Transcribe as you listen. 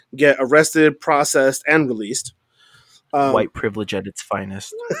get arrested, processed, and released. White privilege at its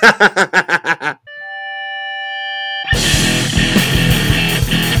finest.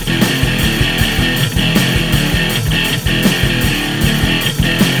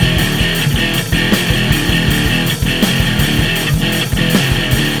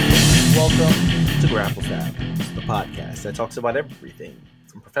 Welcome to Grapple Fab, the podcast that talks about everything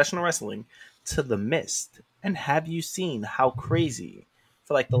from professional wrestling to The Mist. And have you seen how crazy,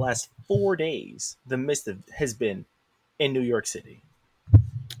 for like the last 4 days, The Mist has been in New York City? I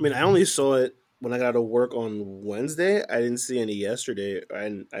mean, I only saw it when I got to work on Wednesday. I didn't see any yesterday,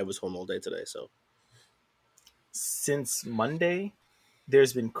 and I was home all day today. So Since Monday,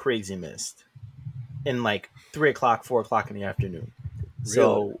 there's been crazy mist in like 3 o'clock, 4 o'clock in the afternoon. Really?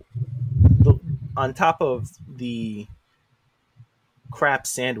 So on top of the crap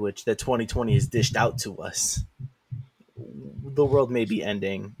sandwich that 2020 has dished out to us, the world may be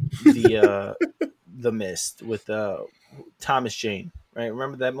ending via The Mist with Thomas Jane. Right?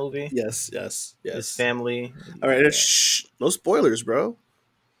 Remember that movie? yes. His family. All right, shh, no spoilers, bro.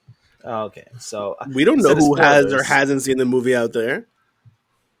 Oh, okay, so We don't know who has or hasn't seen the movie out there.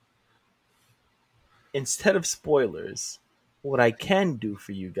 Instead of spoilers, what I can do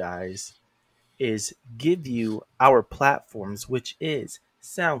for you guys is give you our platforms, which is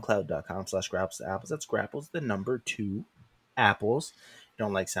soundcloud.com/grapples2apples. That's grapples, the number 2 apples. You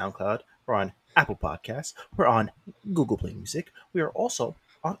don't like SoundCloud? We're on Apple Podcasts. We're on Google Play Music. We are also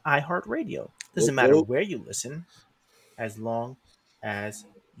on iHeartRadio. Doesn't matter where you listen, as long as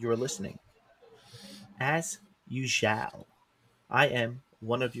you're listening. As you shall, I am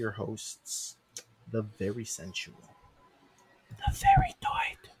one of your hosts, the very sensual, the very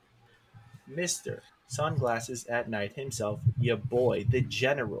tight, Mr. Sunglasses at Night himself, your boy, the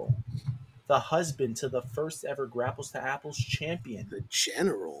General, the husband to the first ever Grapples to Apples champion. The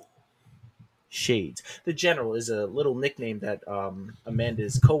General. Shades. The General is a little nickname that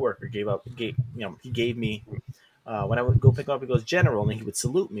Amanda's coworker he gave me when I would go pick up. He goes General, and he would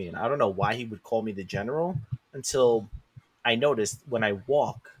salute me, and I don't know why he would call me the General until I noticed when I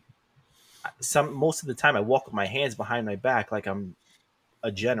walk. Most of the time, I walk with my hands behind my back like I'm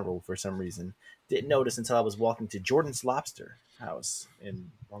a general for some reason. Didn't notice until I was walking to Jordan's Lobster House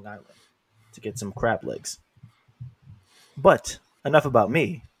in Long Island to get some crab legs. But enough about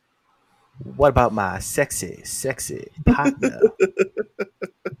me. What about my sexy partner?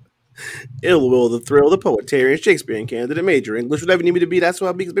 Ill Will, the Thrill, the Poetarian, Shakespearean candidate, major English, whatever you need me to be. That's who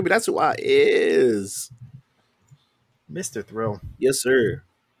I be, because baby, that's who I is. Mr. Thrill. Yes, sir.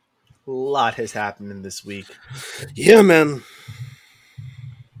 A lot has happened in this week. Yeah, man.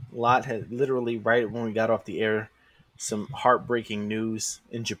 A lot has literally right when we got off the air. Some heartbreaking news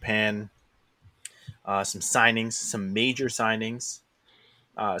in Japan. Some signings, some major signings,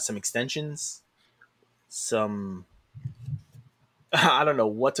 some extensions, some I don't know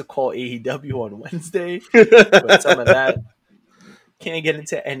what to call AEW on Wednesday, but some of that. Can't get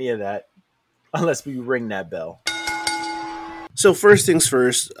into any of that unless we ring that bell. So first things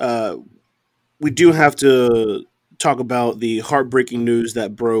first, we do have to talk about the heartbreaking news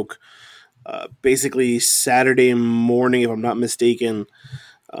that broke basically Saturday morning, if I'm not mistaken.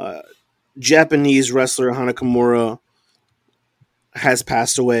 Japanese wrestler Hana Kimura has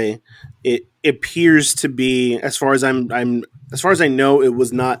passed away. It appears to be, as far as I know, it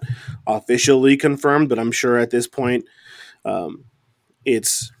was not officially confirmed, but I'm sure at this point,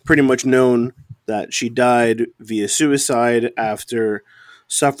 it's pretty much known that she died via suicide after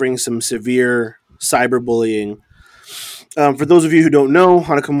suffering some severe cyberbullying. For those of you who don't know,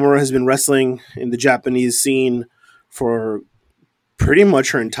 Hana Kimura has been wrestling in the Japanese scene for pretty much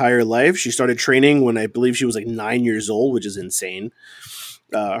her entire life. She started training when I believe she was like 9 years old, which is insane.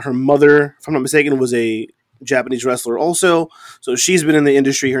 Her mother, if I'm not mistaken, was a Japanese wrestler also. So she's been in the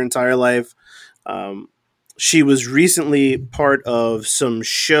industry her entire life. She was recently part of some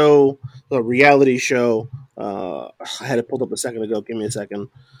show, a reality show. I had it pulled up a second ago. Give me a second.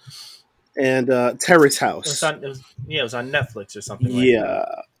 And Terrace House. It was on Netflix or something like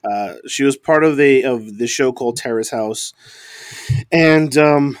that. She was part of the show called Terrace House. And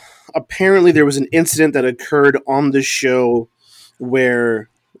apparently there was an incident that occurred on the show where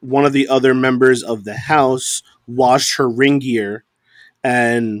one of the other members of the house washed her ring gear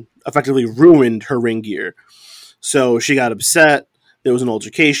and effectively ruined her ring gear. So she got upset. There was an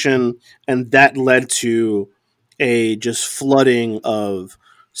altercation, and that led to a just flooding of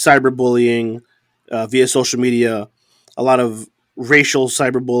cyberbullying via social media, a lot of racial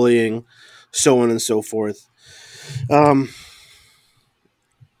cyberbullying, so on and so forth.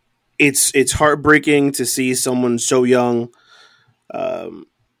 It's heartbreaking to see someone so young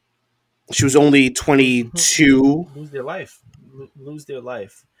She was only 22. lose their life, lose their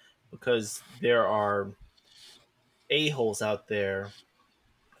life, because there are a holes out there,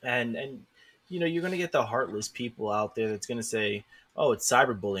 and you're gonna get the heartless people out there that's gonna say, "Oh, it's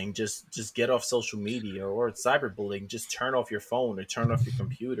cyberbullying. Just get off social media," or "It's cyberbullying. Just turn off your phone, or turn off your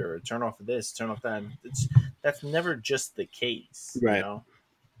computer, or turn off this, turn off that." And that's never just the case, you Right. know.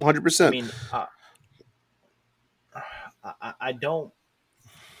 I 100%. mean,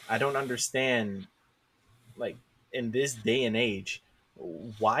 I don't understand, like, in this day and age,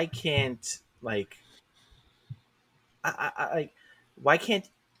 why can't, like, I why can't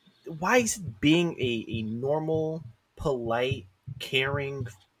why is being a normal, polite, caring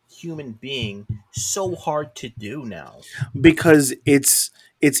human being so hard to do now? Because it's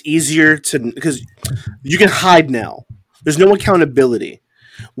easier to, because you can hide now. There's no accountability.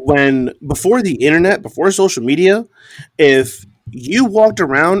 When before the internet, before social media, if you walked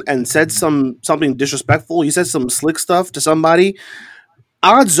around and said something disrespectful, you said some slick stuff to somebody,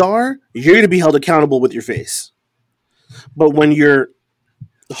 odds are you're going to be held accountable with your face. But when you're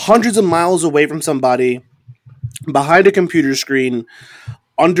hundreds of miles away from somebody, behind a computer screen,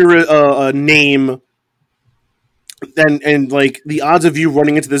 under a name, and like the odds of you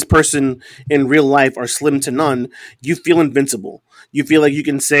running into this person in real life are slim to none, you feel invincible. You feel like you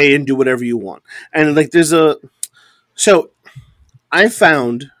can say and do whatever you want. And like there's a so I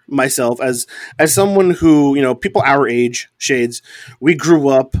found myself as someone who, people our age, shades, we grew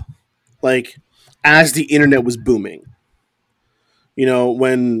up like as the internet was booming.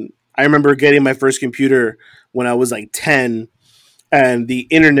 When I remember getting my first computer when I was like 10, and the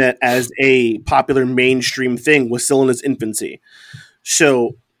internet as a popular mainstream thing was still in its infancy.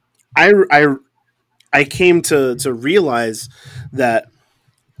 So I I, I came to realize that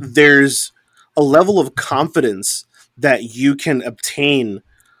there's a level of confidence that you can obtain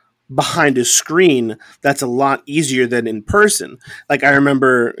behind a screen that's a lot easier than in person. Like I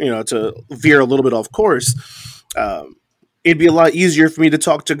remember, to veer a little bit off course, it'd be a lot easier for me to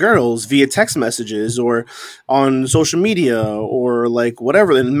talk to girls via text messages or on social media or like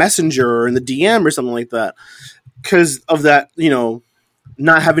whatever, in Messenger or in the DM or something like that, because of that,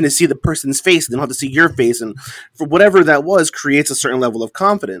 not having to see the person's face, they don't have to see your face, and for whatever that was, creates a certain level of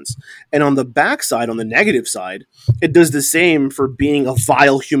confidence. And on the backside, on the negative side, it does the same for being a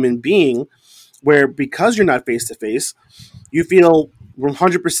vile human being, where because you're not face to face, you feel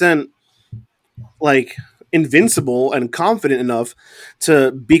 100% like invincible and confident enough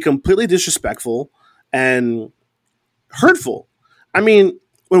to be completely disrespectful and hurtful. I mean,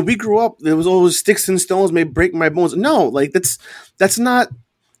 when we grew up, there was always sticks and stones may break my bones. No, like that's not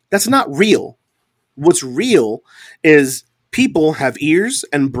that's not real. What's real is people have ears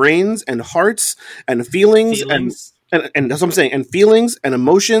and brains and hearts and feelings Feelings. and that's what I'm saying, and feelings and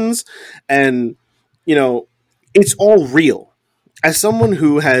emotions, and you know it's all real. As someone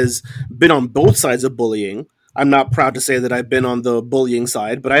who has been on both sides of bullying, I'm not proud to say that I've been on the bullying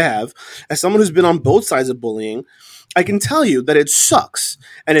side, but I have. As someone who's been on both sides of bullying, I can tell you that it sucks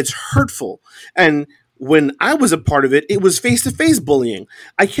and it's hurtful. And when I was a part of it, it was face to face bullying.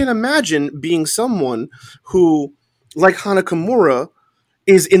 I can't imagine being someone who, like Hana Kimura,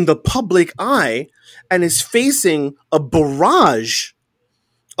 is in the public eye and is facing a barrage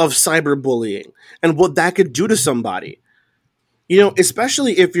of cyberbullying and what that could do to somebody.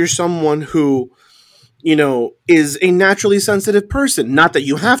 Especially if you're someone who, is a naturally sensitive person. Not that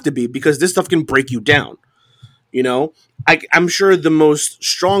you have to be, because this stuff can break you down. You know, I'm sure the most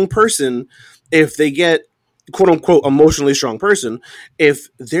strong person, if they get quote unquote emotionally strong person, if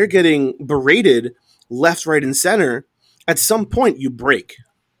they're getting berated left, right, and center, at some point you break.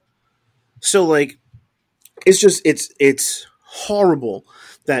 So like, it's horrible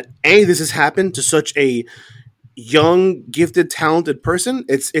that this has happened to such a young, gifted, talented person.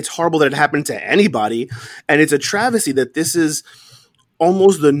 It's horrible that it happened to anybody, and it's a travesty that this is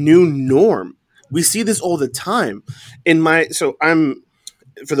almost the new norm. We see this all the time. I'm,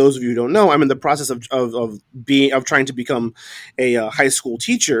 for those of you who don't know, I'm in the process of trying to become a high school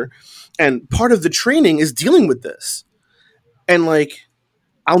teacher, and part of the training is dealing with this. And like,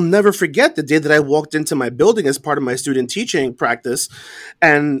 I'll never forget the day that I walked into my building as part of my student teaching practice,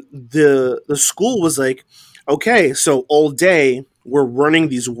 and the school was like, "Okay, so all day we're running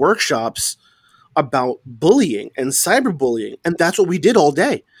these workshops about bullying and cyberbullying," and that's what we did all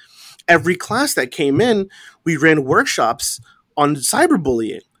day. Every class that came in, we ran workshops on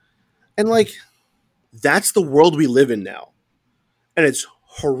cyberbullying. And like, that's the world we live in now. And it's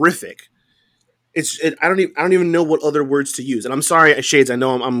horrific. I don't even know what other words to use. And I'm sorry, Shades. I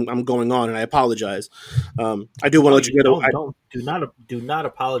know I'm going on, and I apologize. I do want to Oh, let you you get. don't do not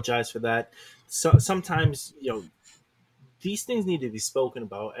apologize for that. So sometimes these things need to be spoken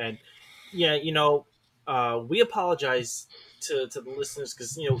about, and yeah, we apologize to the listeners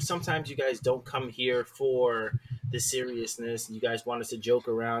because sometimes you guys don't come here for the seriousness. You guys want us to joke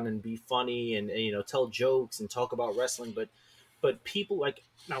around and be funny and tell jokes and talk about wrestling, but people like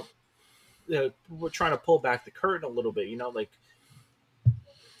now we're trying to pull back the curtain a little bit. Like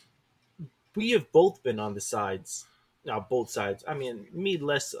we have both been on the sides. Now, both sides. I mean, me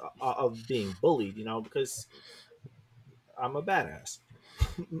less of being bullied, because I'm a badass.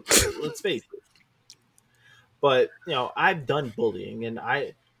 Let's face it. But I've done bullying, and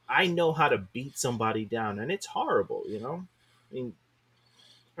I know how to beat somebody down, and it's horrible. I mean,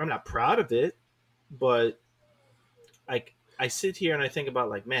 I'm not proud of it, but like I sit here and I think about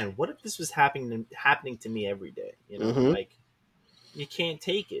like, man, what if this was happening to me every day? Mm-hmm. Like you can't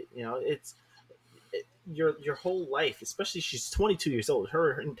take it. Your whole life, especially she's 22 years old.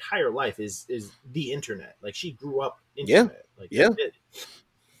 Her entire life is the internet. Like she grew up Yeah. internet. Like Yeah. that's it.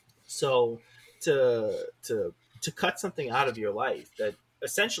 So to cut something out of your life that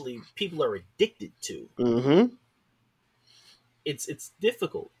essentially people are addicted to, Mm-hmm. it's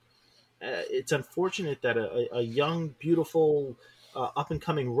difficult. It's unfortunate that a young, beautiful, up and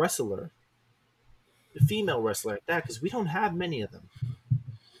coming wrestler, a female wrestler at that, because we don't have many of them,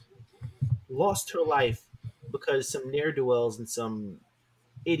 lost her life because some ne'er do wells and some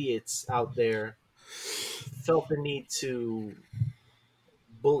idiots out there felt the need to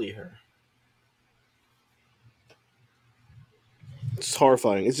bully her. It's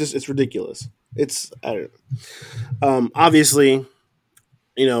horrifying. It's ridiculous. It's I don't obviously,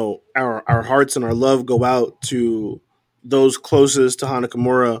 our hearts and our love go out to those closest to Hana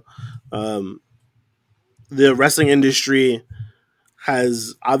Kimura. Um, the wrestling industry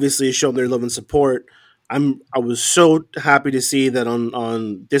has obviously shown their love and support. I was so happy to see that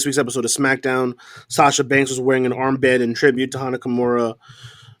on this week's episode of SmackDown, Sasha Banks was wearing an armband in tribute to Hana Kimura.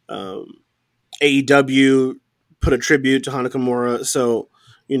 AEW put a tribute to Hana Kimura. So,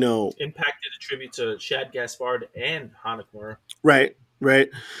 Impact did a tribute to Shad Gaspard and Hanakmura. right, right.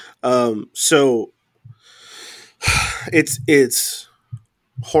 So it's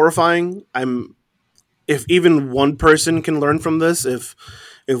horrifying. If even one person can learn from this, if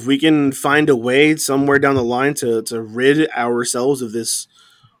we can find a way somewhere down the line to rid ourselves of this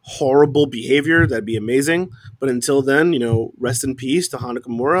horrible behavior, that'd be amazing. But until then, rest in peace to Hana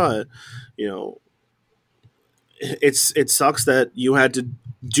Kimura. You know, it sucks that you had to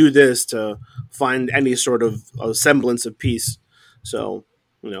do this to find any sort of a semblance of peace. So,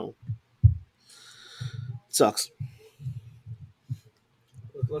 it sucks.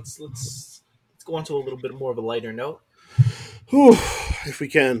 Let's go on to a little bit more of a lighter note. Whew, if we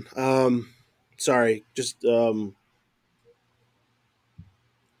can. Sorry, just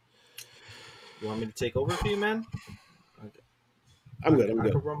You want me to take over for you, man? Okay. I'm good. I'm I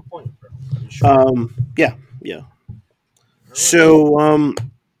good. could run point, bro. Are you sure? Yeah, yeah. All right. So,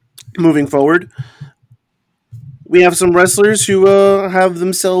 moving forward, we have some wrestlers who have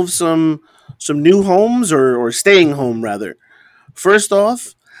themselves some new homes or staying home rather. First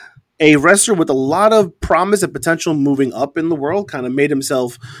off, a wrestler with a lot of promise and potential moving up in the world, kind of made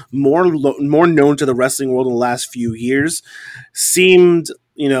himself more known to the wrestling world in the last few years. Seemed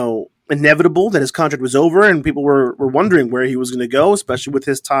inevitable that his contract was over, and people were wondering where he was going to go, especially with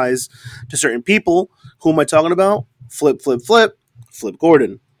his ties to certain people. Who am I talking about? Flip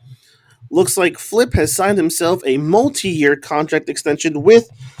Gordon. Looks like Flip has signed himself a multi-year contract extension with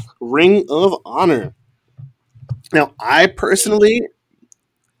Ring of Honor. Now, I personally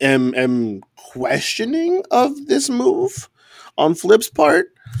am questioning of this move on Flip's part,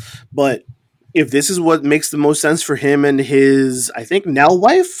 but if this is what makes the most sense for him and his, I think, now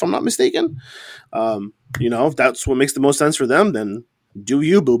wife, if I'm not mistaken, if that's what makes the most sense for them, then do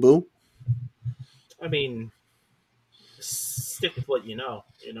you, boo boo? I mean, stick with what you know.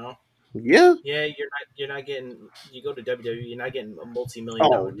 Yeah. Yeah, you're not getting. You go to WWE, you're not getting a multi-million Oh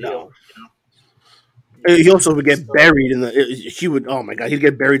dollar deal. no. He also would get So buried in the. He would. Oh my god, he'd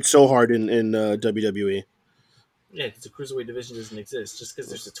get buried so hard in WWE. yeah, because the cruiserweight division doesn't exist. Just because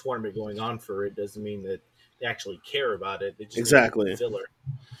there's a tournament going on for it doesn't mean that they actually care about it. They just make it Exactly. filler.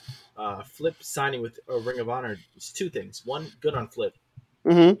 Flip signing with a Ring of Honor is two things. One, good on Flip.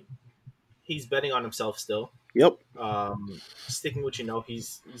 Mm-hmm. He's betting on himself still. Yep. Sticking with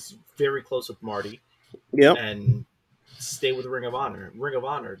he's very close with Marty, Yep. and stay with Ring of Honor. Ring of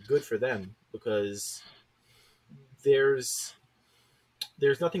Honor, good for them because there's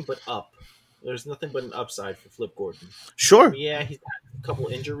nothing but up There's nothing but an upside for Flip Gordon. I Sure. mean, yeah, he's had a couple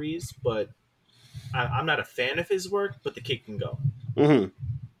injuries, but I'm not a fan of his work. But the kid can go. Hmm.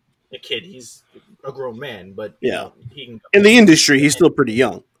 The kid, he's a grown man, but Yeah. he can go. In the industry, he's still pretty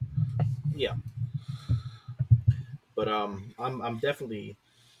young. Yeah, but I'm definitely.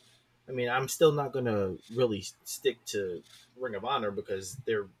 I mean, I'm still not gonna really stick to Ring of Honor because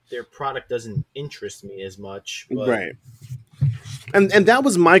their product doesn't interest me as much. But Right. And that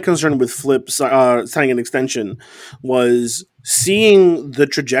was my concern with Flip signing an extension, was seeing the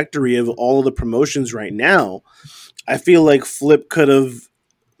trajectory of all of the promotions right now. I feel like Flip could have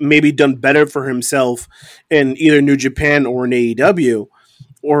maybe done better for himself in either New Japan or in AEW.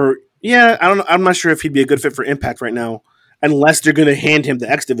 Or yeah, I don't know. I'm not sure if he'd be a good fit for Impact right now, unless they're going to hand him the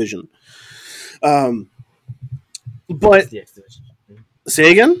X Division. Um, who is but the X Division?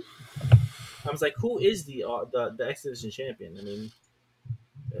 say again. I was like, who is the X Division champion? I mean,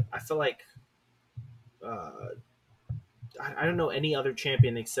 I feel like uh, I don't know any other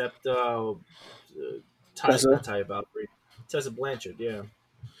champion except Ty, Tessa. not Ty Valkyrie, Tessa Blanchard. Yeah,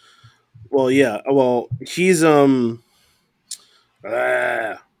 Well, yeah. Well, he's what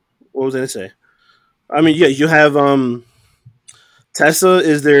was I going to say? I mean, yeah. You have Tessa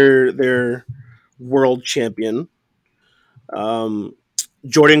is their world champion. Um,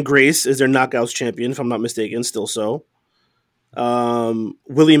 Jordan Grace is their knockouts champion, if I'm not mistaken, still so.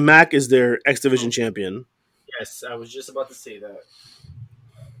 Willie Mack is their X Division champion. yes, I was just about to say that.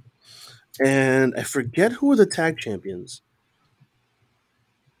 And I forget who are the tag champions.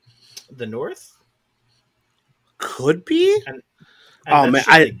 The North, Could be. and Oh that's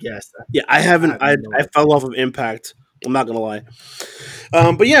man, just a guess. I I haven't have I no. fell off of Impact. I'm not gonna lie.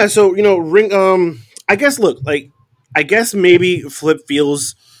 But yeah, so ring. I guess look, like I guess maybe Flip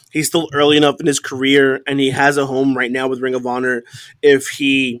feels he's still early enough in his career, and he has a home right now with Ring of Honor. If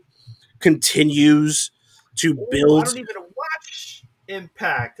he continues to Oh, I build don't even watch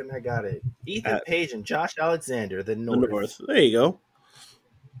Impact, and I got it. Ethan at Page and Josh Alexander, the the North. North, there you go.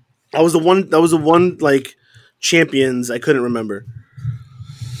 That was the one. That was the one like champions I couldn't remember.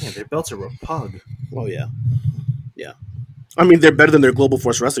 Man, their belts are a pug. Oh yeah, yeah. I mean, they're better than their Global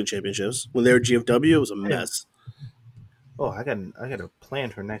Force Wrestling Championships. When they were GFW, it was a mess. Oh, I got a plan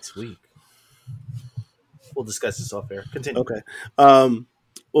for next week. We'll discuss this off air. Continue. Okay.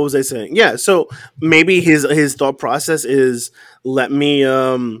 What was I saying? Yeah. So maybe his thought process is let me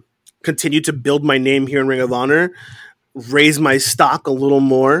continue to build my name here in Ring of Honor, raise my stock a little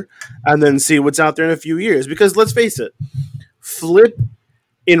more, and then see what's out there in a few years. Because let's face it, Flip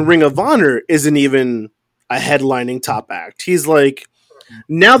in Ring of Honor isn't even a headlining top act. He's like,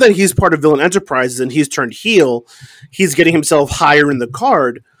 now that he's part of Villain Enterprises and he's turned heel, he's getting himself higher in the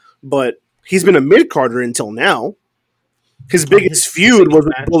card, but he's been a mid carder until now. His biggest His feud was biggest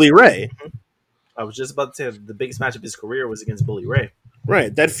with match. Bully Ray. I was just about to say the biggest match of his career was against Bully Ray.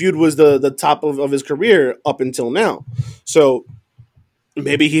 Right. That feud was the top of his career up until now. So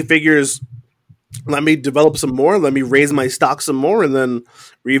maybe he figures, let me develop some more, let me raise my stock some more, and then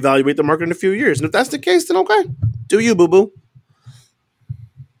reevaluate the market in a few years. And if that's the case, then okay. Do you, boo boo.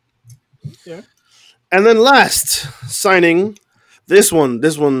 Yeah. And then last signing, this one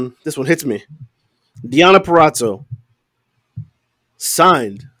hits me. Deanna Parazzo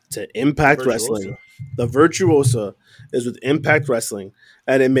signed to Impact Wrestling. The Virtuosa is with Impact Wrestling,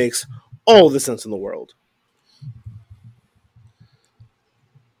 and it makes all the sense in the world.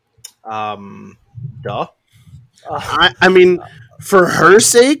 Duh. I mean, for her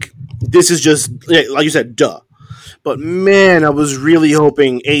sake, this is just like you said, duh. But man, I was really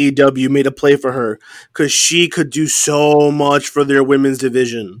hoping AEW made a play for her because she could do so much for their women's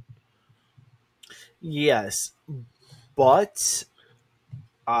division. Yes, but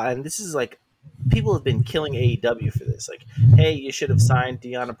and this is like people have been killing AEW for this. Like, hey, you should have signed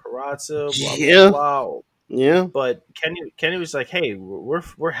Deanna Parazzo. Blah Yeah, blah blah. yeah. But Kenny was like, hey,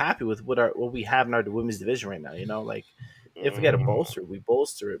 we're happy with what we have in our women's division right now. You know, like if we got to bolster, we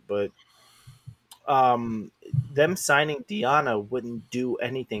bolster it. But them signing Deanna wouldn't do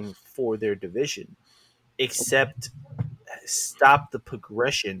anything for their division except stop the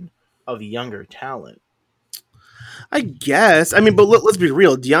progression of younger talent. I guess. I mean, but let's be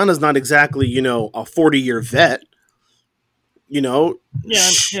real. Deanna's not exactly, a 40-year vet. Yeah,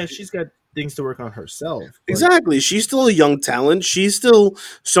 yeah, she's got things to work on herself. But Exactly. She's still a young talent. She's still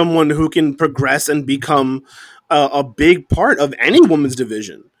someone who can progress and become a big part of any woman's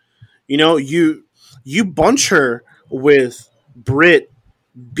division. You bunch her with Britt,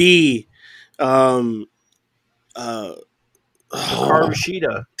 B, um, uh, Hikaru Oh,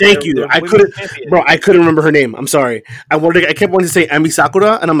 Shida. thank you. Their I women's couldn't, champion. bro. I couldn't remember her name. I'm sorry. I kept wanting to say Ami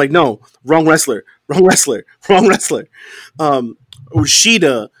Sakura, and I'm like, no, wrong wrestler, wrong wrestler, wrong wrestler.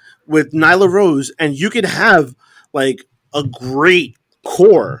 Shida with Nyla Rose, and you could have like a great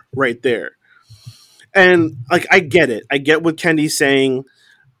core right there. And like, I get it. I get what Kenny's saying,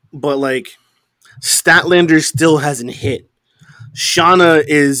 but like, Statlander still hasn't hit. Shauna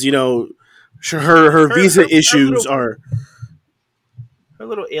is, her visa issues are Her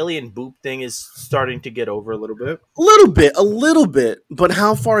little alien boop thing is starting to get over a little bit. a little bit. But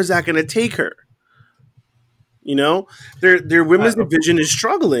how far is that going to take her? Their women's division is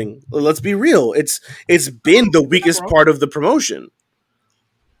struggling. Let's be real. It's been the weakest part of the promotion.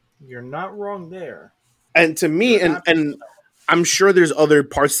 You're not wrong there. And to me, and I'm sure there's other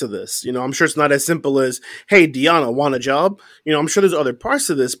parts to this. I'm sure it's not as simple as, hey, Deonna, want a job? I'm sure there's other parts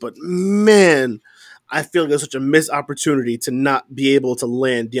to this, but man, I feel like there's such a missed opportunity to not be able to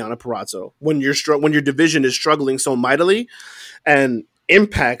land Deonna Purrazzo when your division is struggling so mightily, and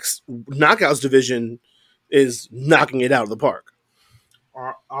Impact's Knockouts division is knocking it out of the park.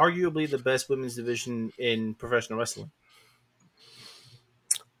 Arguably the best women's division in professional wrestling.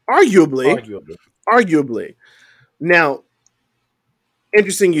 Arguably. Now,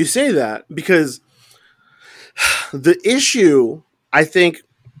 interesting you say that, because the issue, I think,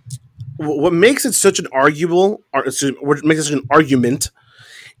 what makes it such an argument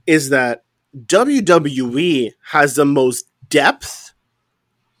is that WWE has the most depth,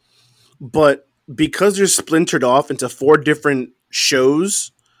 but because they're splintered off into 4 different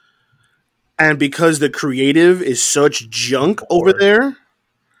shows, and because the creative is such junk over there,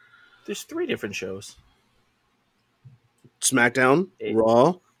 there's 3 different shows: SmackDown,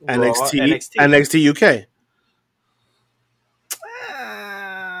 Raw, NXT UK.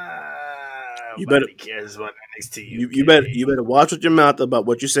 You better cares about NXT. You better watch with your mouth about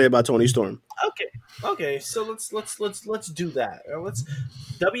what you say about Toni Storm. Okay. So let's do that. Let's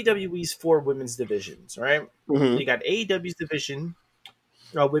WWE's 4 women's divisions, right? Mm-hmm. You got AEW's division,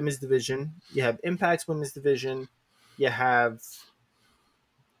 women's division. You have Impact's women's division. You have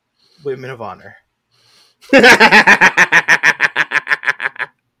Women of Honor.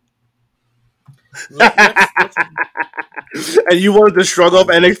 And you wanted to shrug off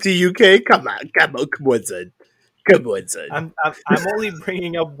NXT UK? Come on, son. I'm only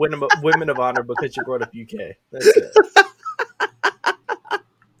bringing up Women of Honor because you brought up UK. That's it.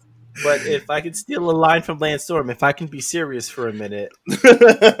 But if I could steal a line from Lance Storm, if I can be serious for a minute.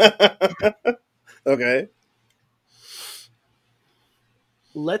 Okay.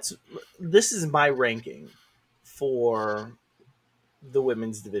 This is my ranking for the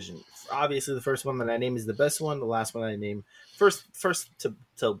women's division. Obviously, the first one that I name is the best one. The last one I name first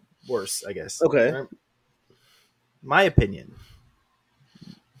to worst, I guess. Okay. Right? My opinion: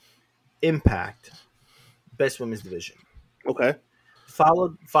 Impact, best women's division. Okay.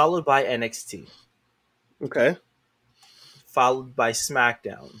 Followed by NXT. Okay. Followed by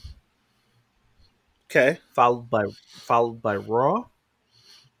SmackDown. Okay. Followed by Raw.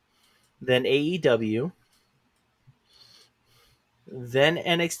 Then AEW. Then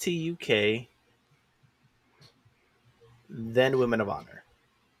NXT UK. Then Women of Honor.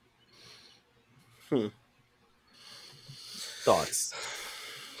 Thoughts?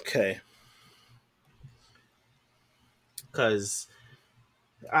 Okay. Because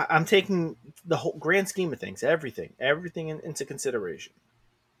I'm taking the whole grand scheme of things, everything into consideration.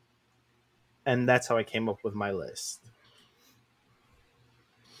 And that's how I came up with my list.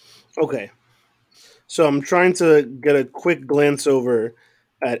 Okay. So I'm trying to get a quick glance over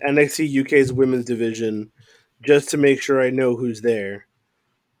at NXT UK's women's division just to make sure I know who's there.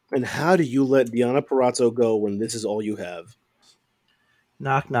 And how do you let Deonna Purrazzo go when this is all you have?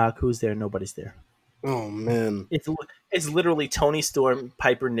 Knock, knock. Who's there? Nobody's there. Oh, man. It's literally Toni Storm,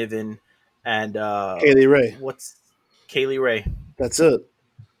 Piper Niven, and Kaylee Ray. What's Kaylee Ray? That's it.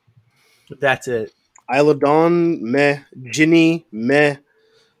 Isla Dawn, meh. Ginny, meh.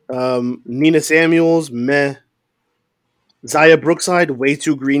 Nina Samuels, meh. Zaya Brookside, way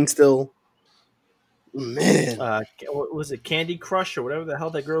too green still. Man. What was it? Candy Crush or whatever the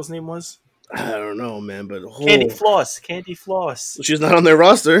hell that girl's name was? I don't know, man, but Candy Floss. She's not on their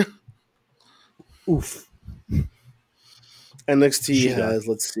roster. Oof. NXT has,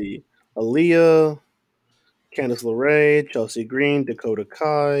 let's see, Aaliyah, Candice LeRae, Chelsea Green, Dakota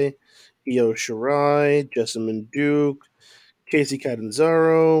Kai, Io Shirai, Jessamine Duke, Casey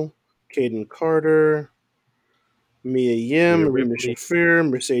Catanzaro, Caden Carter, Mia Yim, Marina Shafir,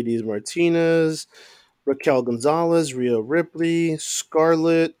 Mercedes Martinez, Raquel Gonzalez, Rhea Ripley,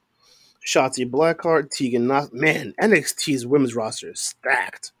 Scarlett, Shotzi Blackheart, Tegan Knox. Man, NXT's women's roster is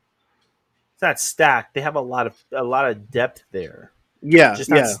stacked. It's not stacked. They have a lot of depth there, Yeah, just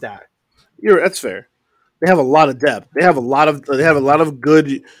not yeah. stacked. That's fair. They have a lot of depth. They have a lot of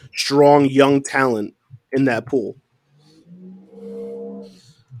good, strong young talent in that pool.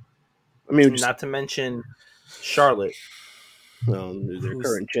 I mean, just Not to mention Charlotte, their who's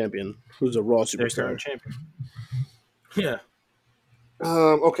current champion, who's a Raw their superstar. current champion. Yeah.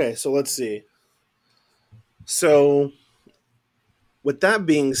 Okay, so let's see. So with that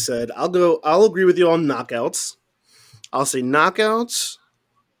being said, I'll agree with you on knockouts. I'll say knockouts.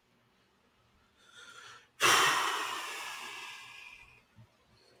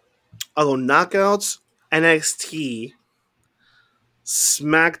 I'll go knockouts, NXT,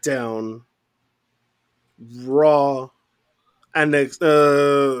 SmackDown, Raw, NXT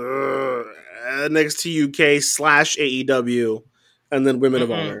UK / AEW, and then Women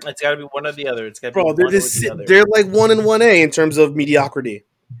of Honor. It's got to be one or the other. It's got to be Bro, they're one or just the other. they're like 1 and 1A in terms of mediocrity.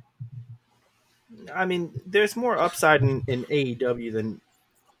 I mean, there's more upside in AEW than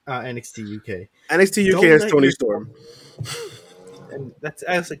NXT UK. NXT UK Don't has let Tony your Storm. and that's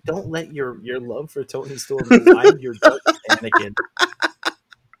I was like, don't let your love for Tony Storm blind your judge Anakin.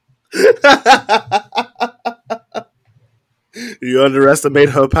 You underestimate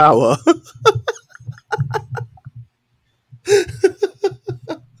her power.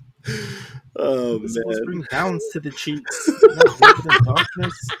 Oh This supposed to man, bring downs to the cheeks, not deeper than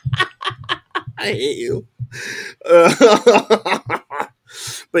darkness. I hate you.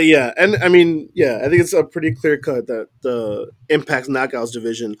 But yeah, and I mean, yeah, I think it's a pretty clear cut that the Impact's Knockouts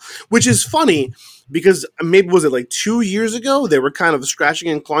division, which is funny because maybe was it like 2 years ago they were kind of scratching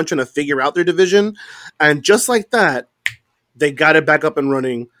and clawing trying to figure out their division, and just like that, they got it back up and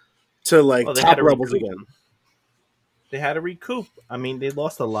running to like Well, they top had to levels recoup. again. They had to recoup. I mean, they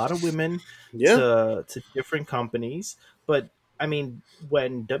lost a lot of women Yeah, to different companies, but I mean,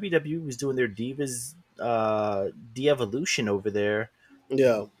 when WWE was doing their Divas de-evolution over there,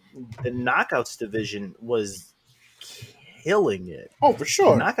 yeah. the Knockouts division was killing it. Oh, for The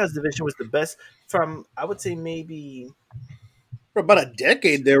sure. Knockouts division was the best from, I would say, maybe For about a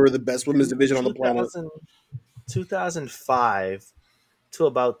decade, they were the best women's division on the planet. 2000, 2005 to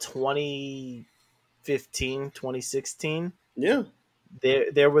about 2015, 2016. Yeah,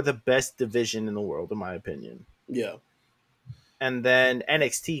 They were the best division in the world, in my opinion. yeah, And then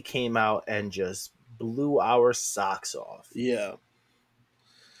NXT came out and just blew our socks off. yeah.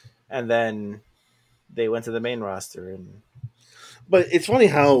 And then they went to the main roster, and But it's funny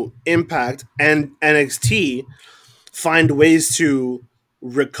how Impact and NXT find ways to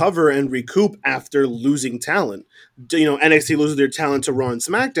recover and recoup after losing talent. NXT loses their talent to Raw and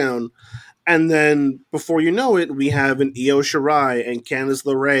SmackDown, and then before you know it, we have an Io Shirai and Candice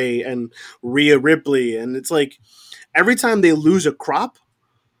LeRae and Rhea Ripley, and it's like every time they lose a crop,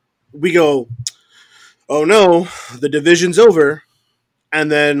 we go, "Oh no, the division's over." And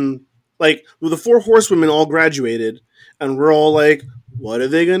then, like, the four horsewomen all graduated, and we're all like, "What are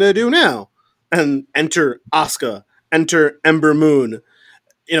they gonna do now?" And enter Asuka, enter Ember Moon,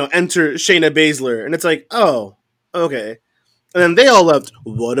 enter Shayna Baszler, and it's like, "Oh, okay." And then they all left.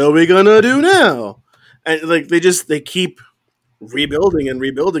 What are we gonna do now? And like they keep rebuilding and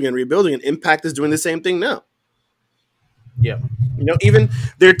rebuilding and rebuilding, and Impact is doing the same thing now. yeah, Even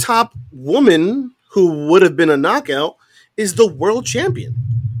their top woman, who would have been a knockout, is the world champion.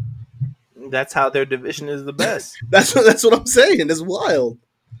 that's how their division is the best. That's what I'm saying. It's wild.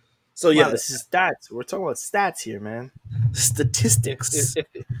 So Come yeah, on, this is stats. We're talking about stats here, man. If, statistics.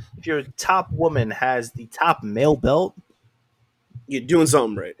 if your top woman has the top male belt, You're doing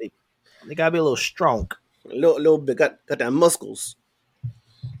something right. they gotta be a little strong. A little bit. Got that muscles.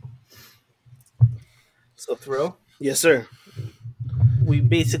 So, Thrill, Yes, sir. we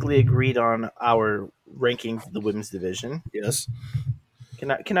basically agreed on our rankings of the women's division. Yes.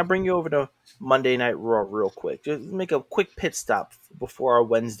 Can I bring you over to Monday Night Raw real quick? Just make a quick pit stop before our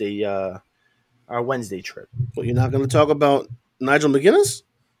Wednesday trip. Well, you're not going to talk about Nigel McGuinness?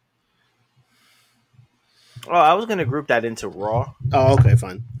 Oh, I was gonna group that into Raw. Oh, okay,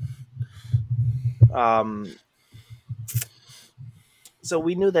 fine. So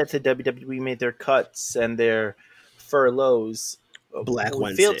we knew that the WWE made their cuts and their furloughs. Black What we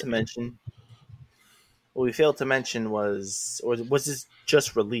Wednesday. failed to mention. What we failed to mention was, or was this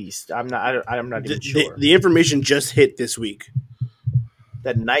just released? I'm not even sure. The information just hit this week.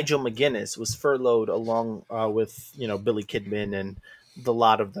 That Nigel McGuinness was furloughed along with Billy Kidman and the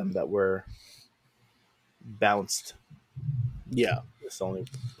lot of them that were bounced. Yeah. That's the only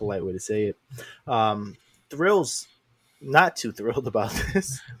polite way to say it. Thrills not too thrilled about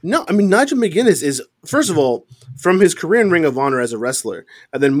this. No, I mean Nigel McGuinness is first of all from his career in Ring of Honor as a wrestler,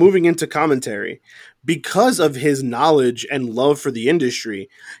 and then moving into commentary because of his knowledge and love for the industry.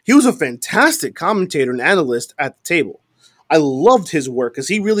 He was a fantastic commentator and analyst at the table. I loved his work because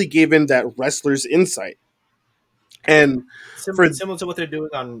he really gave in that wrestler's insight. And for Similar to what they're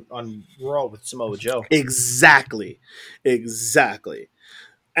doing on Raw with Samoa Joe. exactly, exactly,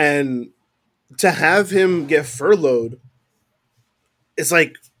 and to have him get furloughed, it's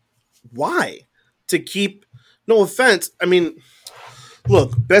like why to keep no offense I mean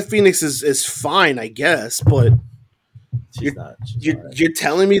look Beth Phoenix is fine I guess but She's not. She's you're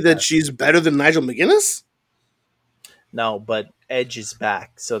telling me that she's better than Nigel McGuinness. No, but Edge is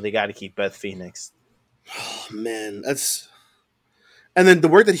back, so they got to keep Beth Phoenix. Oh man, that's and then the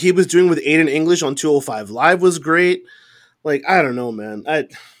work that he was doing with Aiden English on 205 Live was great. Like I don't know man, I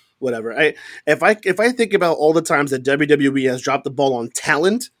whatever. If I think about all the times that WWE has dropped the ball on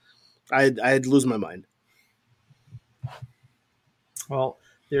talent, I'd lose my mind. Well,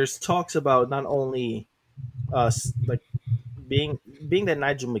 there's talks about not only like being that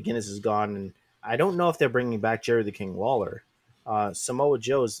Nigel McGuinness is gone, and I don't know if they're bringing back Jerry the King Lawler. Samoa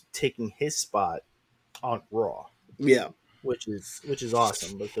Joe's taking his spot on Raw, Yeah, which is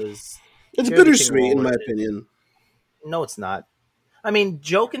awesome because it's Jerry the King bittersweet in Lawler my opinion. No, it's not. I mean,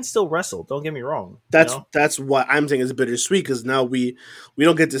 Joe can still wrestle. Don't get me wrong. That's what I'm saying is bittersweet because now we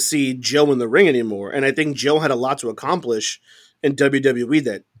don't get to see Joe in the ring anymore, and I think Joe had a lot to accomplish in WWE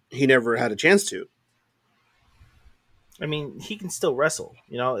that he never had a chance to. I mean, he can still wrestle.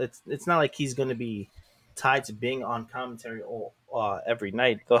 It's not like he's going to be tied to being on commentary all every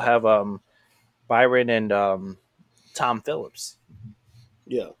night. They'll have Byron and Tom Phillips,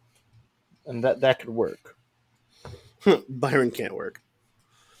 Yeah, and that could work. Byron can't work.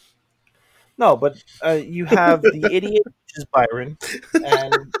 No, but you have the idiot, which is Byron,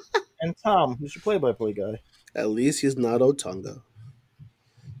 and Tom, who's your play-by-play guy. At least he's not Otunga.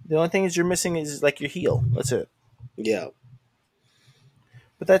 The only thing is you're missing is like your heel. That's it. Yeah,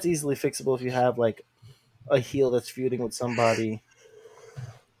 But that's easily fixable if you have like a heel that's feuding with somebody.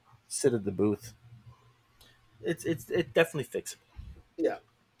 Sit at the booth. It's definitely fixable. yeah.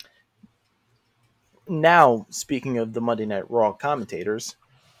 Now, speaking of the Monday Night Raw commentators,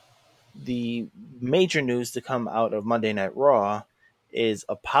 the major news to come out of Monday Night Raw is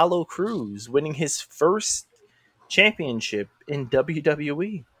Apollo Crews winning his first championship in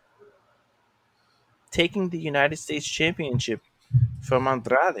WWE, taking the United States Championship from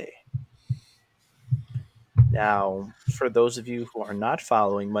Andrade. Now, for those of you who are not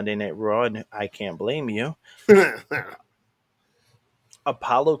following Monday Night Raw, and I can't blame you,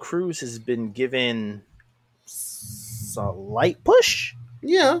 Apollo Crews has been given a light push.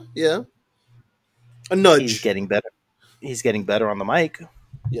 yeah, yeah. A nudge. He's getting better. He's getting better on the mic.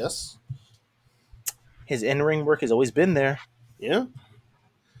 Yes. His in-ring work has always been there. Yeah.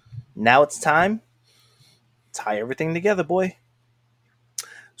 Now it's time. Tie everything together, boy.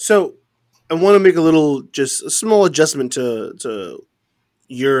 So I want to make just a small adjustment to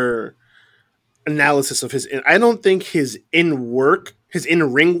your analysis of his. I don't think his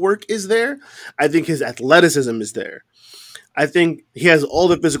in-ring work is there. I think his athleticism is there. I think he has all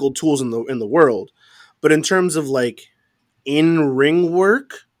the physical tools in the world, but in terms of like in-ring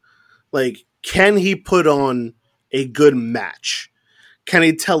work, like can he put on a good match? Can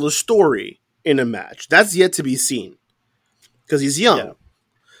he tell a story in a match? That's yet to be seen because he's young. Yeah.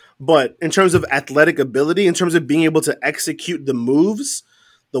 But in terms of athletic ability, in terms of being able to execute the moves,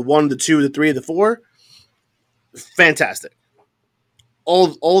 the 1, the 2, the 3, the 4, fantastic.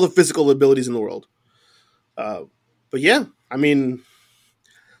 All the physical abilities in the world. But yeah, I mean,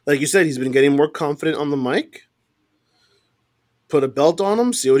 like you said, he's been getting more confident on the mic. Put a belt on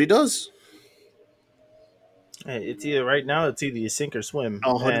him, see what he does. Hey, it's either right now, it's either you sink or swim.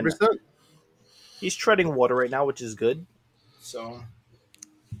 100%. He's treading water right now, which is good. So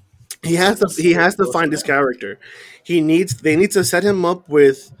he has to find his character. They need to set him up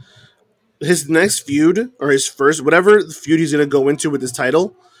with his next feud or his first whatever feud he's going to go into with his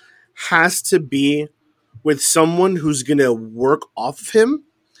title has to be with someone who's going to work off of him,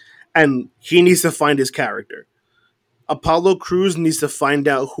 and he needs to find his character. Apollo Crews needs to find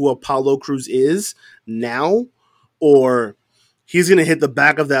out who Apollo Crews is now, or he's going to hit the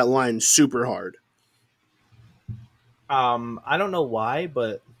back of that line super hard. I don't know why,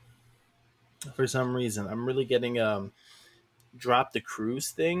 but for some reason, I'm really getting drop the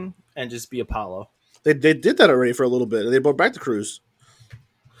Crews thing and just be Apollo. They did that already for a little bit. They brought back the Crews.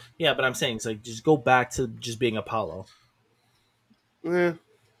 Yeah, but I'm saying it's like just go back to just being Apollo. Yeah.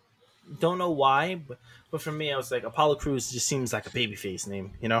 Don't know why, but for me, I was like, Apollo Crews just seems like a babyface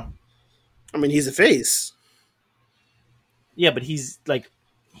name, you know? I mean, he's a face. Yeah, but he's like,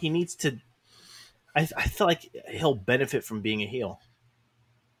 he needs to. I feel like he'll benefit from being a heel.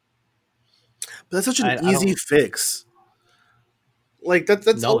 But that's such an I easy don't. fix. Like that's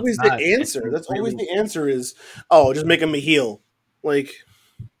No, it's always the not. It's answer. That's always really the answer is, oh, just make him a heel. Like,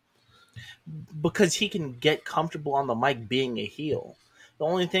 because he can get comfortable on the mic being a heel. The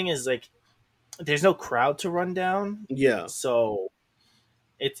only thing is like, there's no crowd to run down, yeah. so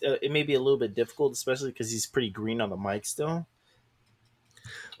it may be a little bit difficult, especially because he's pretty green on the mic still.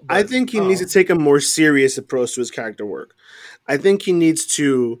 I But think he needs to take a more serious approach to his character work. I think he needs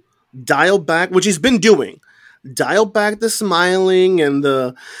to dial back, which he's been doing. Dial back the smiling and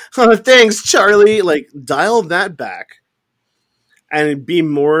the thanks, Charlie. Like dial that back and be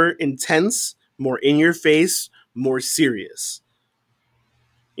more intense, more in your face, more serious.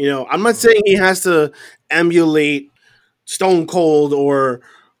 You know, I'm not saying he has to emulate Stone Cold or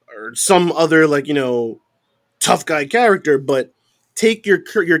some other like, you know, tough guy character, but take your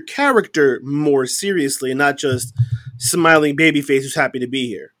character more seriously, not just smiling babyface who's happy to be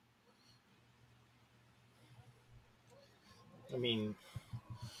here. I mean,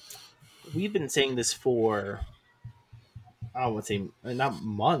 we've been saying this for, I don't want to say not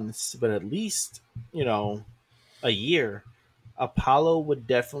months, but at least, you know, a year. Apollo would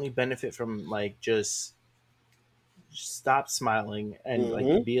definitely benefit from like just stop smiling and like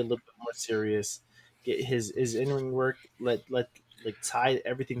Mm-hmm. be a little bit more serious. Get his in ring work. Let like tie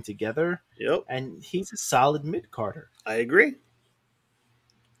everything together, Yep, and he's a solid mid carder. I agree.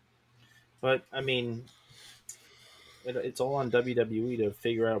 But I mean, it's all on WWE to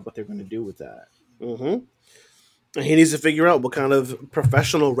figure out what they're going to do with that. Mm-hmm. And he needs to figure out what kind of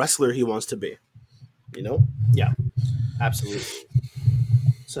professional wrestler he wants to be. You know. Yeah, absolutely.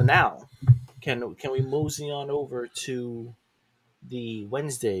 So now, can we mosey on over to the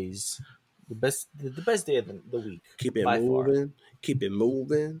Wednesdays, the best day of the week Keep it by far. moving. Keep it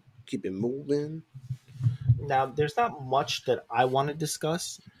moving. Keep it moving. Now, there's not much that I want to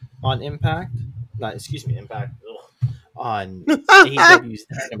discuss on Impact. Not excuse me, Impact. Ugh, on AEW's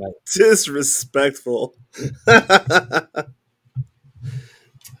Dynamite. Disrespectful. I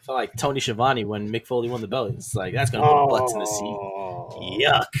felt like Tony Schiavone when Mick Foley won the belt. It's like that's gonna put butts in the seat. Oh.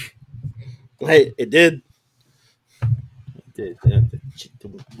 Yuck. Hey, it did.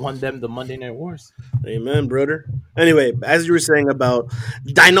 Won them the Monday Night Wars. Amen, brother. Anyway, as you were saying about Oh,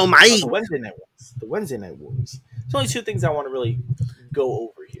 Dynamite. the Wednesday Night Wars. The Wednesday Night Wars. There's only two things I want to really go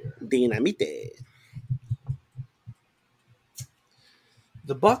over here. Dynamite.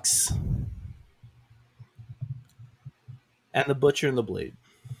 The Bucks and the Butcher and the Blade.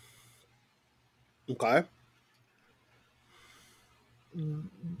 Okay.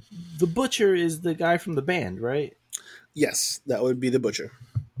 The Butcher is the guy from the band, right? Yes, that would be the Butcher.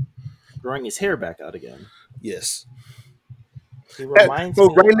 Growing his hair back out again. Yes. He reminds Well,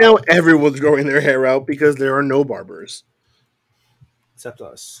 me right of, now everyone's growing their hair out because there are no barbers. except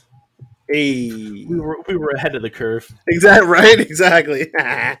us. Hey. We were ahead of the curve. Exactly right. Exactly.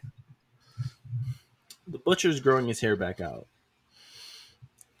 The Butcher's growing his hair back out.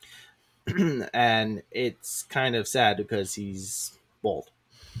 And it's kind of sad because he's bald.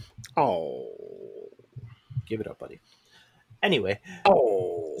 Oh. Give it up, buddy. Anyway,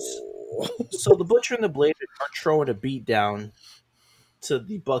 Oh. so the Butcher and the Blade are throwing a beat down to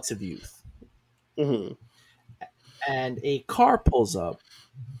the Bucks of Youth. Mm-hmm. And a car pulls up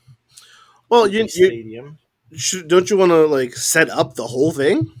Well, to the stadium. don't you want to like set up the whole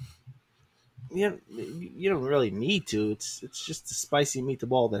thing? You don't really need to. It's just a spicy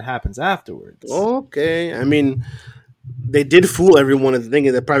meatball that happens afterwards. Okay. I mean, they did fool everyone into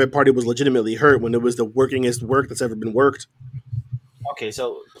thinking that Private Party was legitimately hurt when it was the workingest work that's ever been worked. Okay,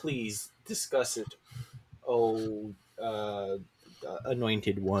 so please discuss it. Oh,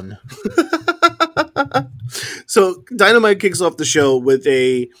 anointed one. So Dynamite kicks off the show with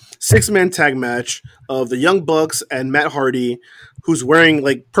a 6-man tag match of the Young Bucks and Matt Hardy, who's wearing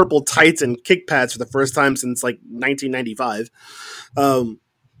like purple tights and kick pads for the first time since like 1995,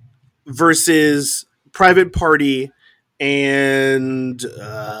 versus Private Party and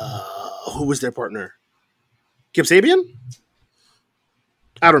who was their partner? Kip Sabian?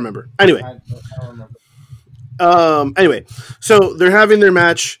 I don't remember. Anyway. I don't remember. Anyway, so they're having their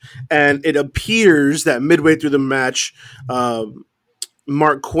match, and it appears that midway through the match,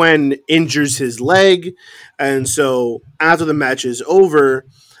 Mark Quinn injures his leg, and so after the match is over,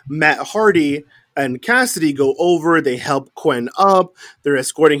 Matt Hardy and Cassidy go over. They help Quen up. They're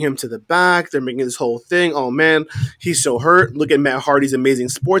escorting him to the back. They're making this whole thing. Oh man, he's so hurt. Look at Matt Hardy's amazing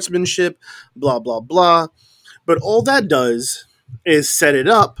sportsmanship. Blah blah blah. But all that does is set it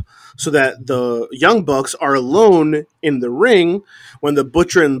up so that the Young Bucks are alone in the ring when the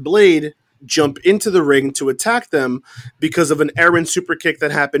Butcher and Blade jump into the ring to attack them because of an errant super kick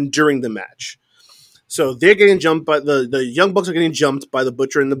that happened during the match. So they're getting jumped by the Young Bucks are getting jumped by the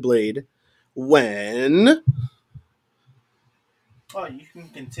Butcher and the Blade when... Oh, you can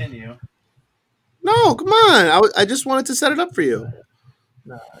continue. No, come on. I just wanted to set it up for you.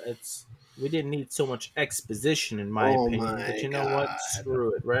 No, we didn't need so much exposition, in my opinion. But you know what?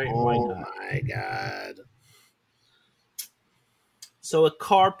 Screw it, right? Why not? Oh my god. So a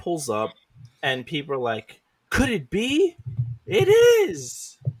car pulls up, and people are like, "Could it be? It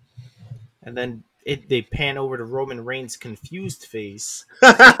is!" And then they pan over to Roman Reigns' confused face.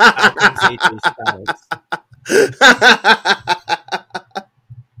 Out comes AJ Styles.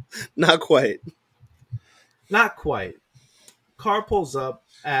 Not quite. Not quite. Car pulls up,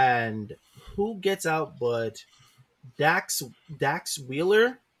 and who gets out but Dax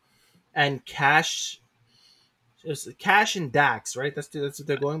Wheeler and Cash. It's Cash and Dax, right? That's what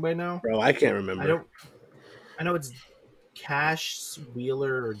they're going by now. Bro, I can't remember. I know it's Cash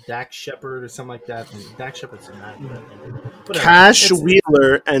Wheeler or Dax Shepard or something like that. And Dax Shepard's not. Cash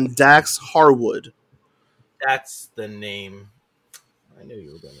Wheeler and Dax Harwood. That's the name. I knew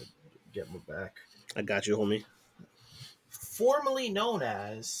you were gonna get me back. I got you, homie. Formerly known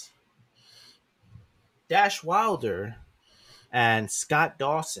as Dash Wilder and Scott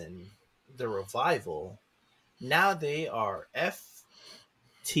Dawson, the Revival. Now they are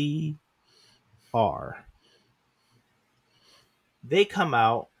FTR. They come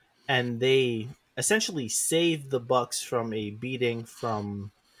out and they essentially save the Bucks from a beating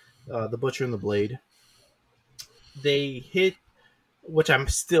from the Butcher and the Blade. They hit, which I'm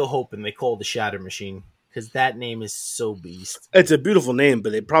still hoping they call the Shatter Machine, because that name is so beast. It's a beautiful name,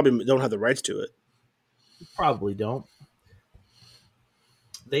 but they probably don't have the rights to it. Probably don't.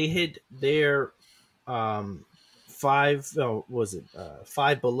 They hit their Five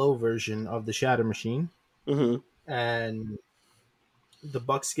Below version of the Shatter Machine, and the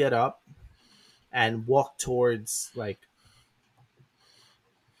Bucks get up and walk towards like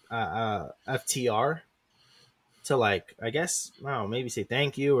FTR to, like, I guess, I don't know, maybe say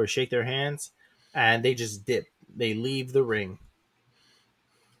thank you or shake their hands, and they just dip. They leave the ring.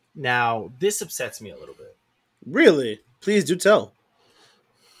 Now, this upsets me a little bit. Really? Please do tell.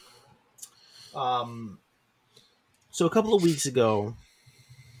 So a couple of weeks ago,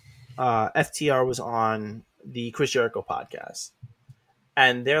 FTR was on the Chris Jericho podcast,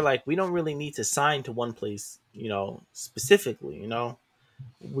 and they're like, we don't really need to sign to one place, specifically,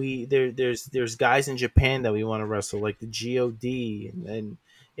 there's guys in Japan that we want to wrestle, like the God, and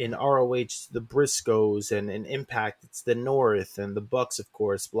in ROH the Briscoes, and in Impact it's the North and the Bucks, of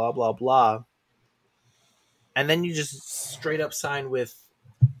course, blah blah blah. And then you just straight up sign with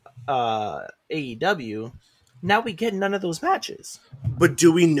AEW. Now we get none of those matches. But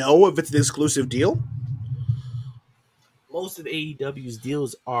do we know if it's an exclusive deal? Most of AEW's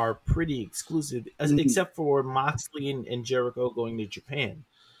deals are pretty exclusive, except for Moxley and Jericho going to Japan.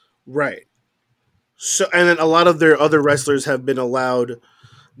 Right. So, and then a lot of their other wrestlers have been allowed.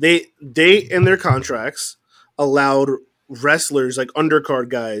 They in their contracts allowed wrestlers, like undercard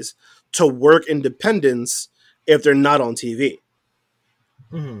guys, to work independence if they're not on TV.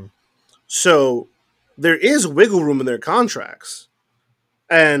 Mm-hmm. So there is wiggle room in their contracts.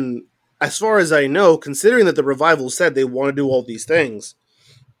 And as far as I know, considering that the Revival said they want to do all these things,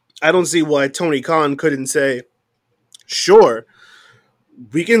 I don't see why Tony Khan couldn't say, sure,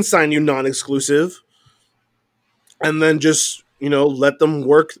 we can sign you non-exclusive, and then just, let them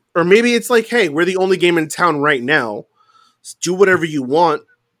work. Or maybe it's like, hey, we're the only game in town right now. Do whatever you want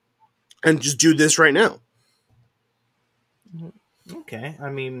and just do this right now. Okay. I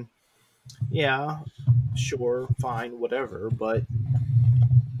mean, yeah, sure, fine, whatever. But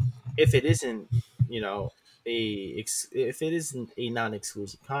if it isn't, if it isn't a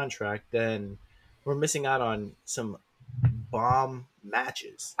non-exclusive contract, then we're missing out on some bomb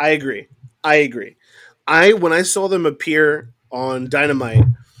matches. I agree. When I saw them appear on Dynamite,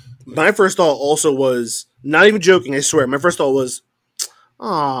 my first thought also was, not even joking, I swear, my first thought was,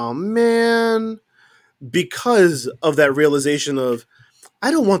 oh man, because of that realization of,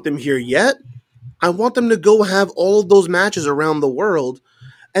 I don't want them here yet. I want them to go have all of those matches around the world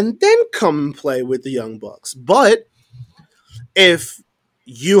and then come and play with the Young Bucks. But if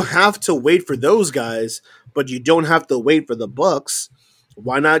you have to wait for those guys, but you don't have to wait for the Bucks,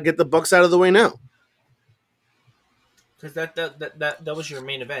 Why not get the Bucks out of the way now? Because that was your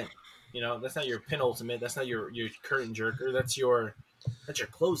main event. You know, that's not your penultimate. That's not your curtain jerker. That's your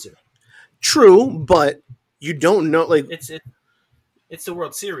closer. True, but you don't know. Like, It's the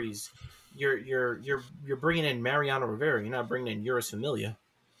World Series. You're bringing in Mariano Rivera. You're not bringing in Euros Familia.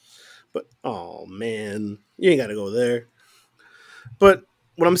 but oh man, you ain't got to go there. But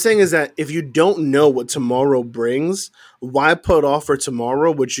what I'm saying is that if you don't know what tomorrow brings, why put off for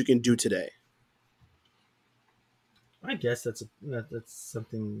tomorrow what you can do today? I guess that's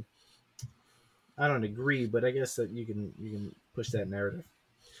something I don't agree, but I guess that you can push that narrative.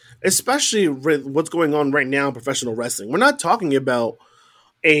 Especially with what's going on right now in professional wrestling. We're not talking about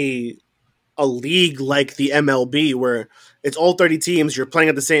a a league like the MLB where it's all 30 teams, you're playing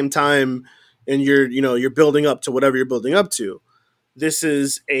at the same time, and you're building up to whatever you're building up to. This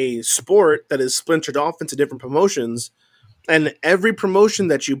is a sport that is splintered off into different promotions, and every promotion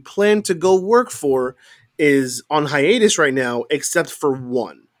that you plan to go work for is on hiatus right now except for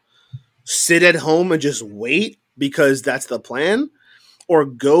one. Sit at home and just wait because that's the plan, or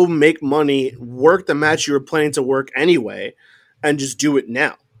go make money, work the match you were planning to work anyway, and just do it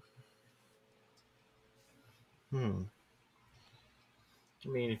now. Hmm. I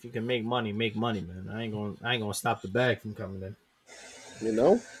mean, if you can make money, man. I ain't gonna stop the bag from coming in. You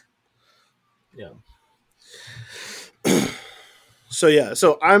know? Yeah. So yeah,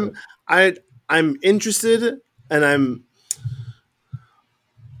 so I I'm interested, and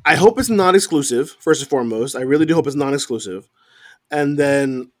I hope it's not exclusive. First and foremost, I really do hope it's not exclusive. And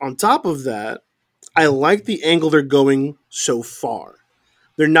then on top of that, I like the angle they're going so far.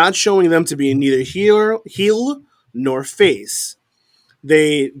 They're not showing them to be neither heel nor face.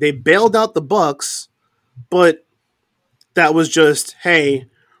 They bailed out the Bucks, but that was just, hey,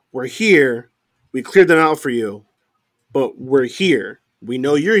 we're here. We cleared them out for you, but we're here. We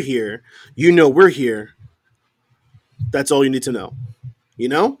know you're here. You know we're here. That's all you need to know. You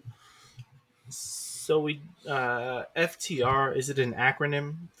know? So we FTR, is it an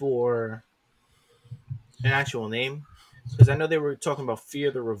acronym for an actual name? Because I know they were talking about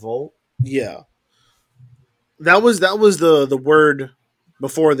Fear the Revolt. Yeah. That was the word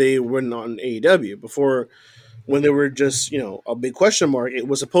before they went on AEW. Before, when they were just, a big question mark, it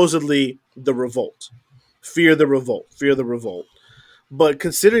was supposedly the revolt. Fear the revolt. Fear the revolt. But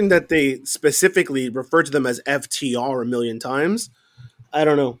considering that they specifically refer to them as FTR a million times, I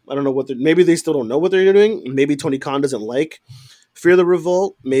don't know. I don't know what they're. Maybe they still don't know what they're doing. Maybe Tony Khan doesn't like Fear the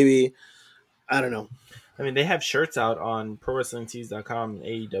Revolt. Maybe I don't know. I mean, they have shirts out on ProWrestlingTees.com and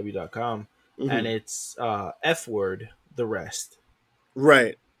AEW.com, and Hmm. it's F word the rest.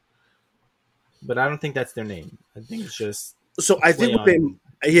 Right. But I don't think that's their name. I think it's just So a I think play what they, on.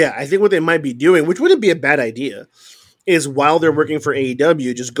 yeah, I think what they might be doing, which wouldn't be a bad idea, is while they're working for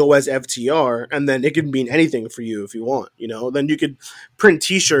AEW, just go as FTR, and then it can mean anything for you if you want. Then you could print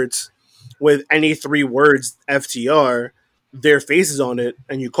T-shirts with any three words FTR, their faces on it,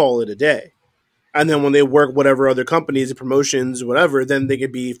 and you call it a day. And then when they work whatever other companies, promotions, whatever, then they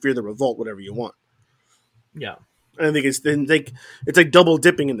could be Fear the Revolt, whatever you want. Yeah, And I think it's like double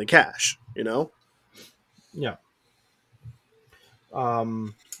dipping in the cash. yeah.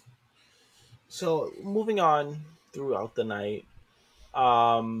 Um. So moving on throughout the night,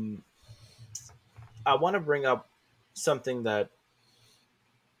 um, I want to bring up something that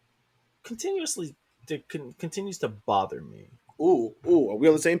continuously continues to bother me. Ooh, are we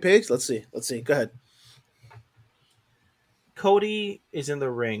on the same page? Let's see. Let's see. Go ahead. Cody is in the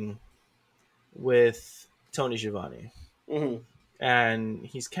ring with Tony Schiavone, Hmm. and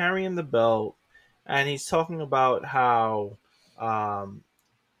he's carrying the belt, and he's talking about how, um,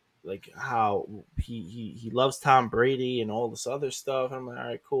 how he loves Tom Brady and all this other stuff. And I'm like, all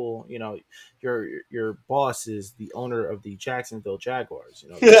right, cool. You know, your boss is the owner of the Jacksonville Jaguars.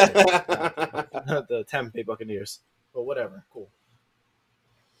 You know, the Tampa Bay Buccaneers, but whatever, cool.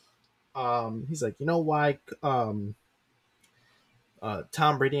 He's like, you know why? Tom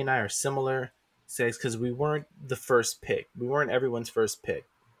Brady and I are similar. Says because we weren't the first pick. We weren't everyone's first pick.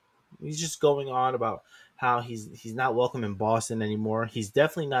 He's just going on about how he's not welcome in Boston anymore. He's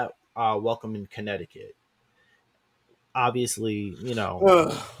definitely not welcome in Connecticut. Obviously, you know,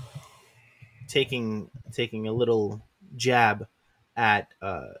 Ugh. taking a little jab at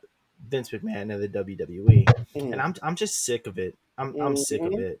Vince McMahon and the WWE, and Mhm. I'm just sick of it. I'm sick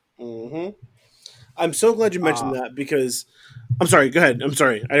of Mhm. it. Mhm. I'm so glad you mentioned Uh, that because I'm sorry. Go ahead. I'm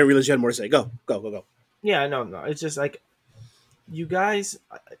sorry. I didn't realize you had more to say. Go. Go. Go. Go. yeah, no. It's just like you guys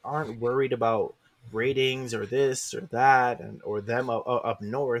aren't worried about ratings or this or that and or them up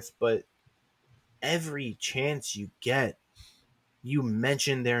north, but every chance you get, you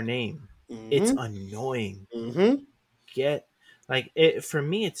mention their name. It's Mm-hmm. annoying. Mm-hmm. Get like it for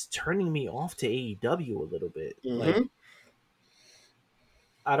me. It's turning me off to AEW a little bit. Like Mm-hmm.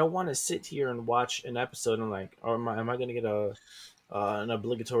 I don't want to sit here and watch an episode and like, or am I going to get a an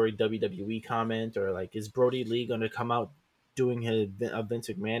obligatory WWE comment, or like is Brody Lee going to come out doing a Vince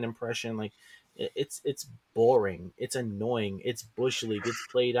McMahon impression? Like it's boring, it's annoying, it's bush league, it's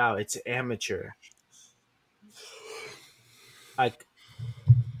played out, it's amateur. I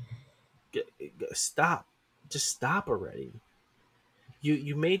stop, just stop already.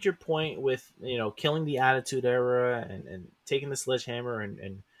 You made your point with killing the Attitude Era and taking the sledgehammer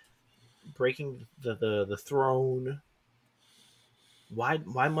and breaking the throne. Why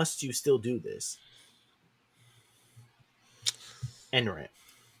must you still do this? End rant.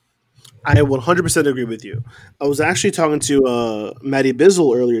 I 100% agree with you. I was actually talking to Matty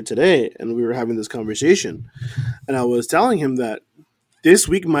Bizzle earlier today, and we were having this conversation. And I was telling him that this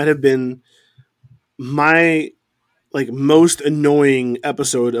week might have been my most annoying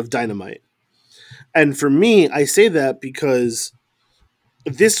episode of Dynamite. And for me, I say that because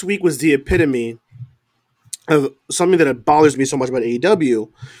this week was the epitome of something that bothers me so much about AEW,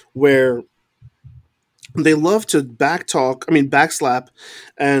 where they love to backslap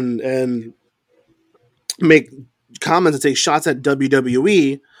and make comments and take shots at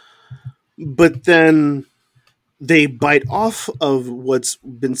WWE, but then they bite off of what's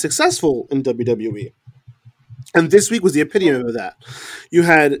been successful in WWE. And this week was the epitome of that. You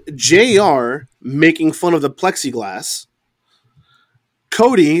had JR making fun of the plexiglass,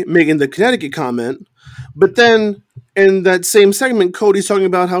 Cody making the Connecticut comment, but then in that same segment, Cody's talking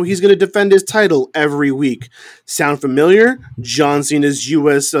about how he's going to defend his title every week. Sound familiar? John Cena's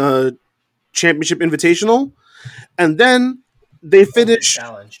U.S. Championship Invitational. And then they Open finish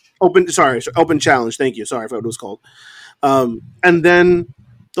challenge. open challenge. Thank you. Sorry, I forgot what it was called. And then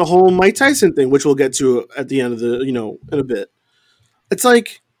the whole Mike Tyson thing, which we'll get to at the end of the in a bit. It's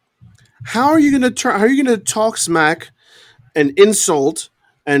like, how are you gonna talk smack and insult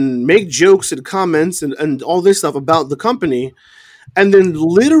and make jokes and comments and all this stuff about the company, and then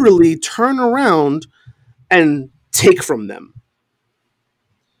literally turn around and take from them?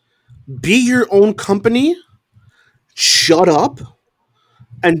 Be your own company. Shut up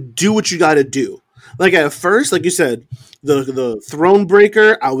and do what you got to do. Like at first, like you said, the throne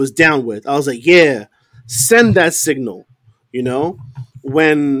breaker, I was down with. I was like, yeah, send that signal. You know,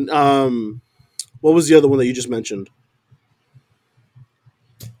 when what was the other one that you just mentioned?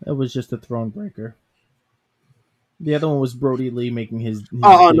 It was just a throne breaker. The other one was Brody Lee making his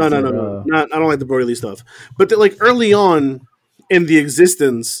Oh, no, digs no, at no, no, not I don't like the Brody Lee stuff, but like early on in the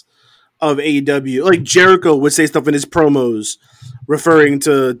existence of AEW, like Jericho would say stuff in his promos referring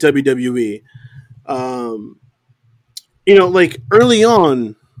to WWE. Um, like early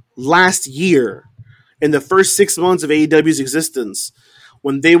on last year, in the first 6 months of AEW's existence,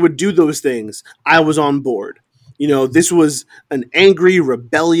 when they would do those things, I was on board. This was an angry,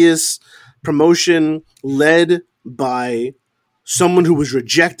 rebellious promotion led by someone who was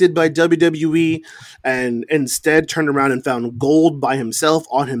rejected by WWE and instead turned around and found gold by himself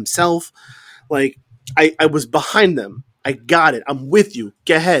on himself. Like, I was behind them. I got it. I'm with you.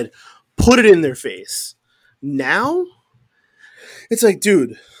 Go ahead. Put it in their face. Now, it's like,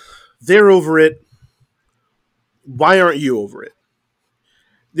 dude, they're over it. Why aren't you over it?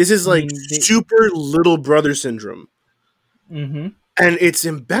 This is I like mean, super little brother syndrome. mm-hmm. And it's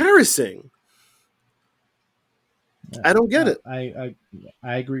embarrassing. I don't get it. I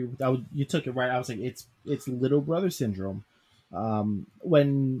agree. You took it right. I was like, it's little brother syndrome.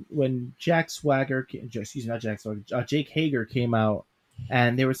 When Jack Swagger, excuse me, not Jack Swagger, Jake Hager came out,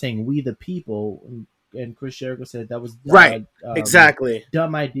 and they were saying "We the People," and Chris Jericho said that was Right. Exactly.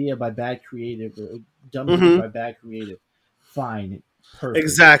 dumb idea by bad creative, dumb gimmick Mm-hmm. by bad creative. Fine, perfect,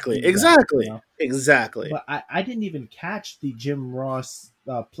 Exactly. do that, Exactly. Exactly. But I didn't even catch the Jim Ross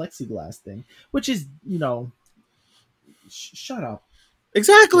plexiglass thing, which is shut up,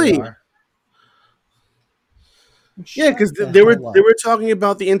 Exactly. Jr. Yeah, Shut because the they were hell they up. were talking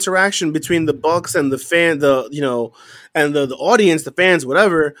about the interaction between the Bucks and the fan, and the audience, the fans,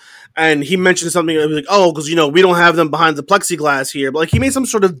 whatever. And he mentioned something like, "Oh, because we don't have them behind the plexiglass here." But like he made some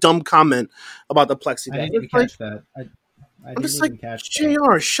sort of dumb comment about the I plexiglass. didn't even It's like catch that. I I'm didn't just like, even catch that.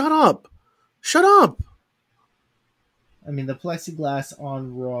 Jr. Shut up, shut up. I mean, the plexiglass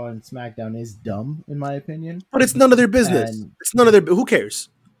on Raw and SmackDown is dumb, in my opinion. But it's none of their business. And It's none of their. Who cares?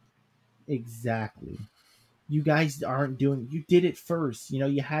 exactly, you guys aren't doing. You did it first.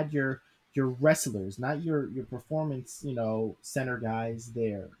 You had your wrestlers, not your performance. Center guys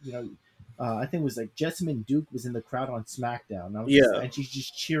there. I think it was like Jessamine Duke was in the crowd on SmackDown. And I was just Yeah, and she's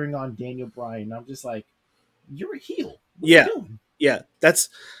just cheering on Daniel Bryan. And I'm just like, you're a heel. What are you yeah, doing? yeah. That's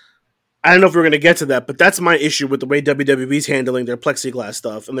I don't know if we're gonna get to that, but that's my issue with the way WWE's handling their plexiglass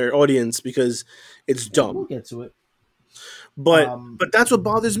stuff and their audience because it's Yeah, we'll dumb. get to it. But Um, but that's what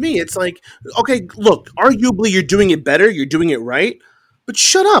bothers me. It's like, okay, look, arguably you're doing it better, you're doing it right, but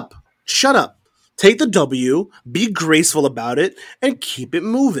shut up. Shut up. Take the W, be graceful about it, and keep it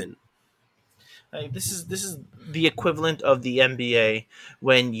moving. like, this is the equivalent of the NBA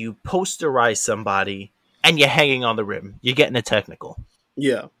when you posterize somebody and you're hanging on the rim. You're getting a technical.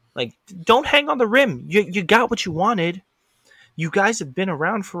 Yeah. Like, don't hang on the rim. You got what you wanted. You guys have been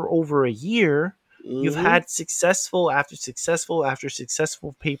around for over a year. You've Hmm. had successful after successful after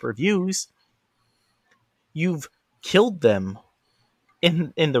successful pay per views. You've killed them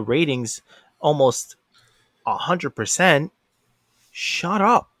in the ratings almost 100%. Shut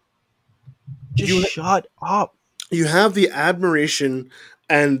up. Just You shut up. you have the admiration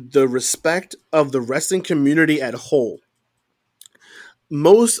and the respect of the wrestling community at whole.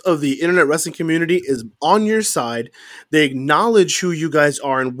 Most of the internet wrestling community is on your side. They acknowledge who you guys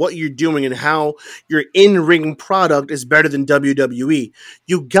are and what you're doing and how your in-ring product is better than WWE.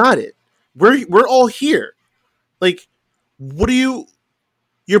 You got it. We're all here. Like, what are you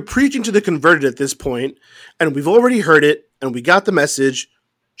you're preaching to the converted at this point, and we've already heard it and we got the message.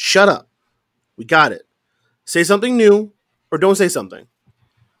 Shut up. We got it. Say something new or don't say something.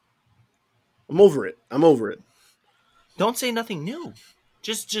 I'm over it. I'm over it. Don't say nothing new.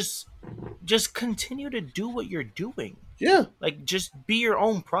 Just continue to do what you're doing. Yeah. Like, just be your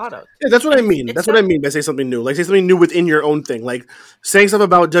own product. Yeah, that's what And I mean. it's That's what I not. mean by say something new. Like say something new within your own thing. Like saying stuff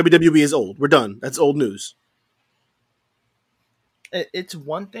about WWE is old. We're done. That's old news. It's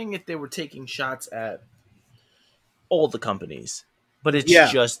one thing if they were taking shots at all the companies, but it's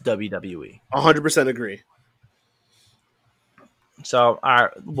Yeah, just WWE. 100% agree. So,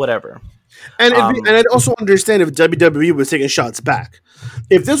 whatever. And I'd also understand if WWE was taking shots back.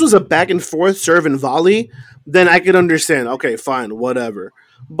 If this was a back and forth serve and volley, then I could understand. Okay, fine, whatever.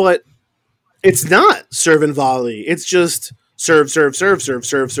 But it's not serve and volley. It's just serve, serve, serve, serve,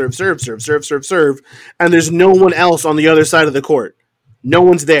 serve, serve, serve, serve, serve, serve, serve, and there's no one else on the other side of the court. No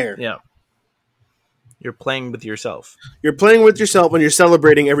one's there. Yeah, you're playing with yourself. You're playing with yourself and you're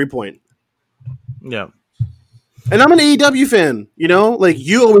celebrating every point. Yeah, And I'm an AEW fan, you know? Like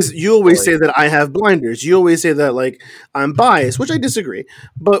you always say that I have blinders. You always say that like I'm biased, which I disagree.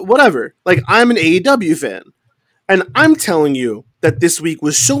 But whatever. Like I'm an AEW fan. And I'm telling you that this week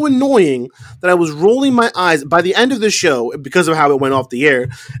was so annoying that I was rolling my eyes by the end of the show because of how it went off the air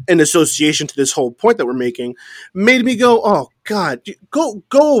in association to this whole point that we're making made me go, "Oh god, go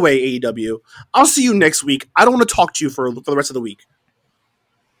away AEW. I'll see you next week. I don't want to talk to you for the rest of the week."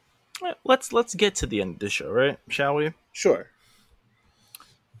 let's get to the end of the show, right? Shall we? Sure.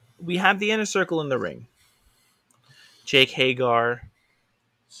 We have the inner circle in the ring. Jake Hagar,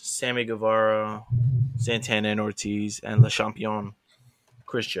 Sammy Guevara, Santana and Ortiz, and Le Champion,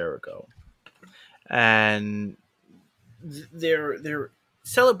 Chris Jericho, and they're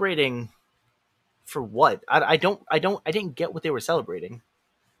celebrating for what? I didn't get what they were celebrating.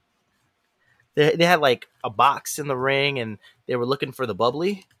 They had like a box in the ring and they were looking for the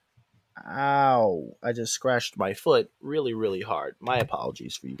bubbly. Ow! I just scratched my foot really, really hard. My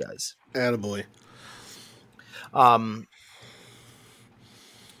apologies for you guys. Attaboy. Um,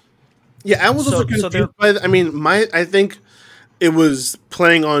 Yeah, I was also confused by. I mean, I think it was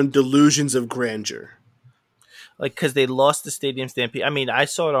playing on delusions of grandeur. like because they lost the Stadium Stampede. I mean, I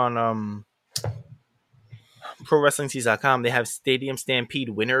saw it on ProWrestlingTees.com. They have Stadium Stampede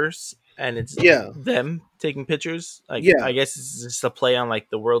winners, and it's Yeah, them taking pictures. Like, yeah, I guess it's just a play on like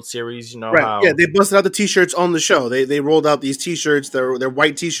the World Series. You know right. how? Yeah, they busted out the T-shirts on the show. They rolled out these T-shirts. They're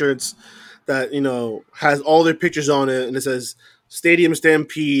white T-shirts that has all their pictures on it, and it says Stadium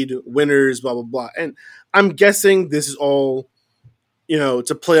Stampede winners, blah blah blah. And I'm guessing this is all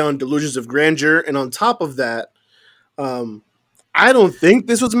to play on delusions of grandeur. And on top of that, I don't think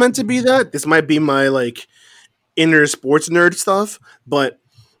this was meant to be that. This might be my like inner sports nerd stuff, but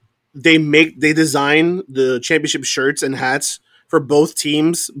they design the championship shirts and hats for both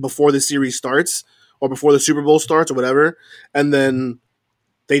teams before the series starts or before the Super Bowl starts or whatever, and then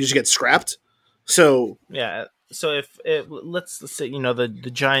they just get scrapped. So Yeah. So if let's say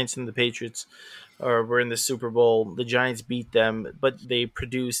the Giants and the Patriots were in the Super Bowl, the Giants beat them, but they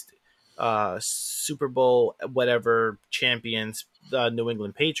produced Super Bowl whatever champions, New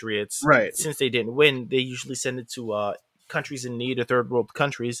England Patriots. right, Since they didn't win, they usually send it to countries in need or third world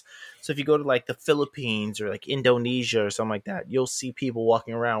countries. So if you go to like the Philippines or like Indonesia or something like that, you'll see people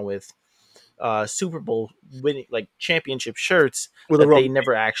walking around with Super Bowl winning like championship shirts With a that they Roman,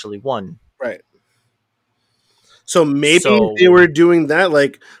 never actually won. right? So maybe they So were doing that.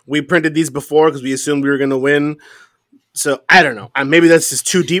 Like we printed these before because we assumed we were going to win. So I don't know. Maybe that's just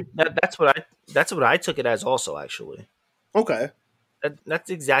too deep. that's what I took it as. Also, actually, Okay. that's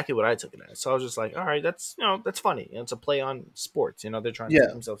exactly what I took it as. So I was just like, all right, that's that's funny. It's a play on sports. They're trying to take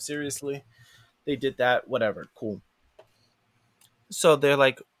Yeah. themselves seriously. They did that. Whatever. Cool. So they're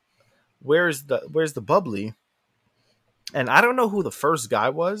like, where's the bubbly? And I don't know who the first guy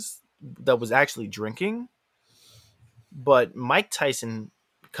was that was actually drinking, but Mike Tyson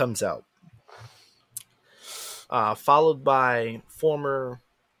comes out, followed by former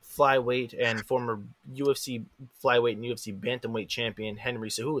flyweight and former UFC flyweight and UFC bantamweight champion Henry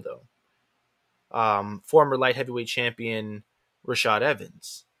Cejudo, former light heavyweight champion Rashad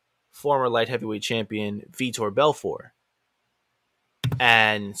Evans, former light heavyweight champion Vitor Belfort,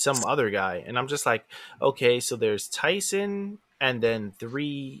 and some other guy. And I'm just like, okay, so there's Tyson and then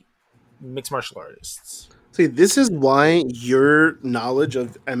three mixed martial artists. See, this is why your knowledge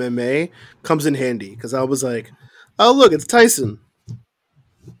of MMA comes in handy because I was like, oh look, it's Tyson.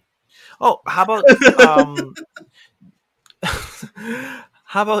 Oh, how about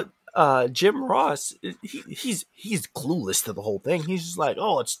how about Jim Ross? He's clueless to the whole thing. He's just like,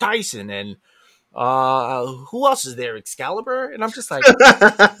 oh, it's Tyson, and who else is there? Excalibur, and I'm just like,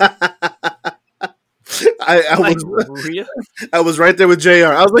 I was right there with JR.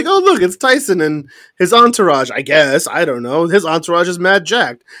 I was like, oh look, it's Tyson and his entourage. I guess I don't know. His entourage is mad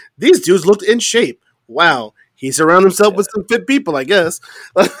jacked. These dudes looked in shape. Wow, he surrounded himself with some fit people. I guess.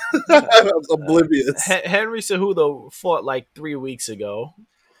 I was oblivious. Henry Cejudo fought like 3 weeks ago.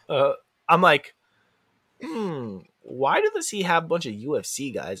 I'm like, why does he have a bunch of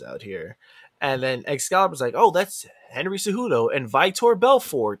UFC guys out here? And then Excalibur's like, oh, that's Henry Cejudo and Vitor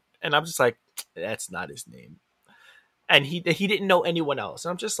Belfort. And I'm just like, that's not his name. And he didn't know anyone else.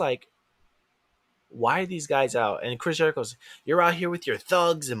 And I'm just like, why are these guys out? And Chris Jericho's, you're out here with your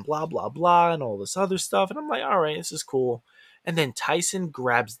thugs and blah, blah, blah, and all this other stuff. And I'm like, all right, this is cool. And then Tyson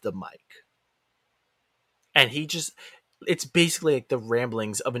grabs the mic. And it's basically like the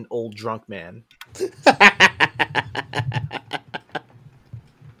ramblings of an old drunk man.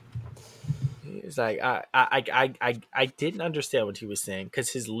 It's like I didn't understand what he was saying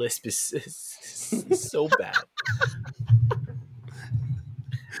because his lisp is so bad.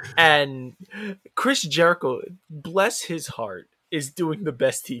 And Chris Jericho, bless his heart, is doing the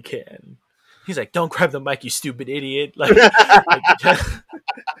best he can. He's like, "Don't grab the mic, you stupid idiot!"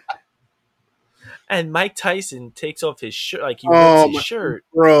 And Mike Tyson takes off his shirt, like he rips his shirt,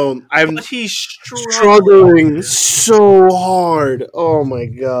 bro. He's struggling so hard. Oh my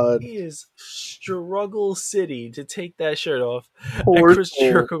god, he is struggle city to take that shirt off. Poor and Chris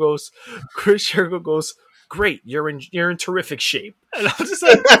Jericho goes, great, you're in terrific shape. And I'm just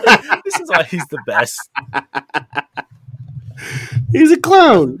like, this is why he's the best. He's a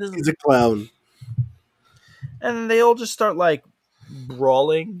clown. He's a clown. And they all just start like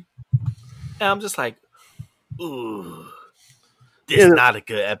brawling. And I'm just like, ooh, this is not a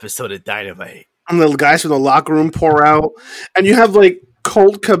good episode of Dynamite. And the guys from the locker room pour out. And you have like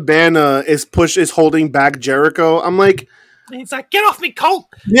Colt Cabana is holding back Jericho. I'm like, and he's like, get off me, Colt!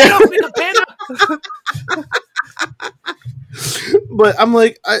 Get off me, Cabana! But I'm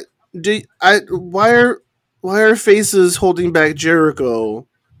like, why are faces holding back Jericho?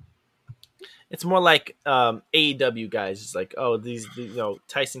 It's more like AEW guys. It's like, oh, these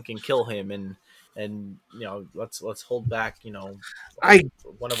Tyson can kill him, and let's hold back one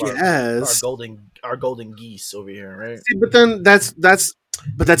of our golden geese over here, right? See, but then that's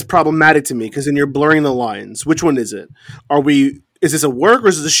problematic to me because then you're blurring the lines. Which one is it? Is this a work or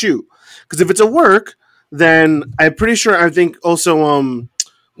is this a shoot? Because if it's a work, then I'm pretty sure I think also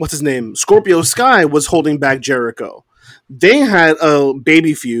what's his name? Scorpio Sky was holding back Jericho. They had a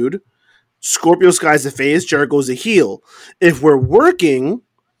baby feud. Scorpio Sky's the face, Jericho's the heel. If we're working,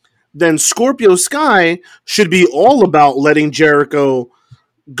 then Scorpio Sky should be all about letting Jericho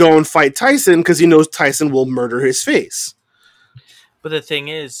go and fight Tyson because he knows Tyson will murder his face. But the thing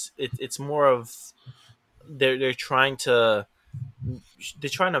is, it's more of they're trying to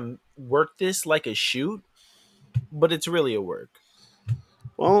work this like a shoot, but it's really a work.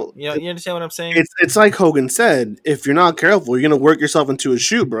 Well, you understand what I'm saying? It's like Hogan said: if you're not careful, you're gonna work yourself into a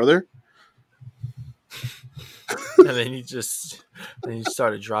shoot, brother. And then you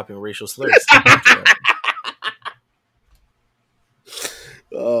started dropping racial slurs.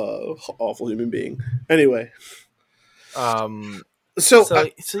 Awful human being. Anyway, so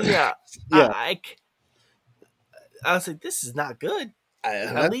yeah. I was like, this is not good.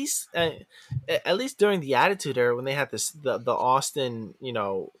 At least during the Attitude Era, when they had the Austin,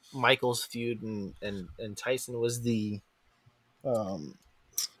 Michaels feud, and Tyson was the um,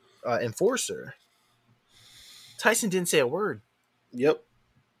 enforcer. Tyson didn't say a word. Yep.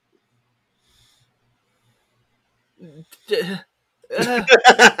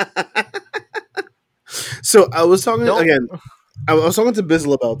 So I was talking again. I was talking to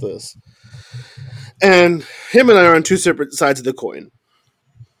Bizzle about this, and him and I are on two separate sides of the coin.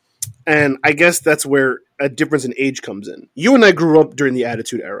 And I guess that's where a difference in age comes in. You and I grew up during the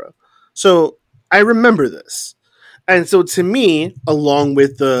Attitude Era, so I remember this. And so to me, along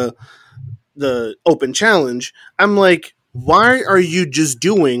with the Open Challenge, I'm like, why are you just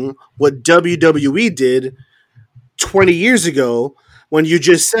doing what WWE did 20 years ago when you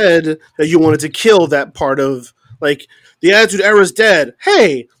just said that you wanted to kill that part of, like, the Attitude Era is dead.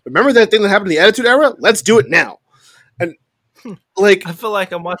 Hey, remember that thing that happened in the Attitude Era? Let's do it now. And like, I feel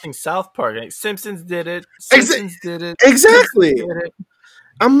like I'm watching South Park. Like, Simpsons did it. Simpsons did it. Exactly. Did it.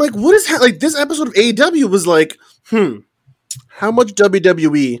 I'm like, what is like this episode of AEW was like, how much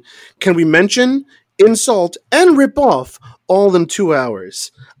WWE can we mention, insult, and rip off all in 2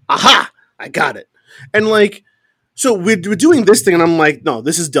 hours? Aha! I got it. And like, so we're doing this thing, and I'm like, no,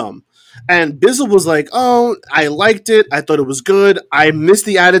 this is dumb. And Bizzle was like, oh, I liked it. I thought it was good. I missed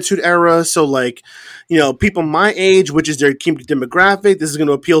the Attitude Era. So, like, people my age, which is their key demographic, this is going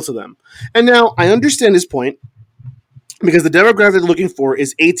to appeal to them. And now I understand his point because the demographic they're looking for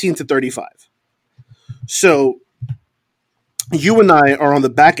is 18 to 35. So you and I are on the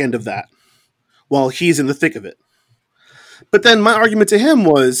back end of that while he's in the thick of it. But then my argument to him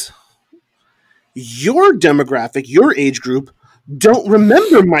was, your demographic, your age group, don't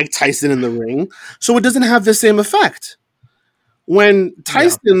remember Mike Tyson in the ring, so it doesn't have the same effect. When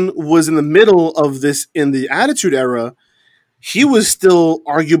Tyson was in the middle of this in the Attitude Era, he was still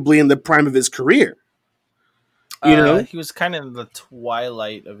arguably in the prime of his career. He was kind of in the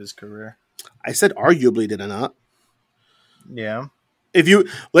twilight of his career. I said arguably, did I not? Yeah. If you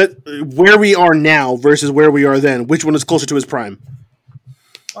where we are now versus where we are then, which one is closer to his prime?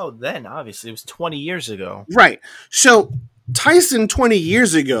 Oh, then obviously it was 20 years ago. Right. So Tyson 20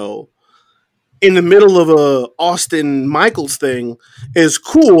 years ago, in the middle of a Austin Michaels thing, is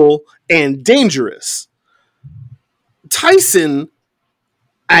cool and dangerous. Tyson,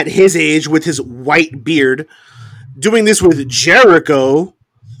 at his age, with his white beard, doing this with Jericho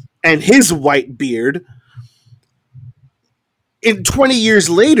and his white beard, in 20 years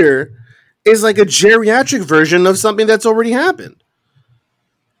later, is like a geriatric version of something that's already happened.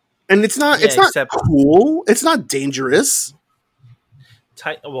 And it's not cool. It's not dangerous.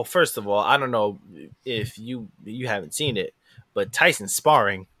 Well, first of all, I don't know if you haven't seen it, but Tyson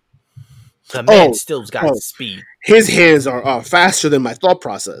sparring, the man still's got speed. His hands are faster than my thought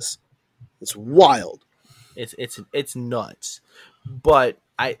process. It's wild. It's nuts. But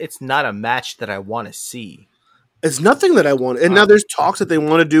it's not a match that I want to see. It's nothing that I want. And now there's talks that they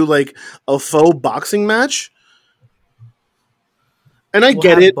want to do like a faux boxing match. And I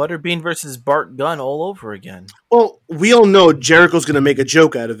get it. Butterbean versus Bart Gunn all over again. Well, we all know Jericho's going to make a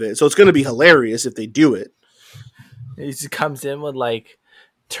joke out of it, so it's going to be hilarious if they do it. He just comes in with like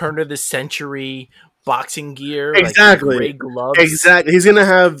turn of the century boxing gear, exactly, like gray gloves. Exactly. He's going to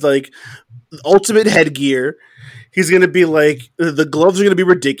have like ultimate headgear. He's going to be like the gloves are going to be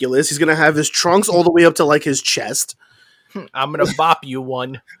ridiculous. He's going to have his trunks all the way up to like his chest. I'm going to bop you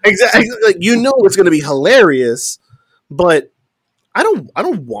one. Exactly. Like, it's going to be hilarious, but I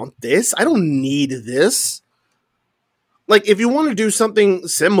don't want this. I don't need this. Like, if you want to do something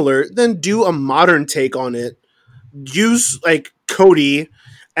similar, then do a modern take on it. Use like Cody,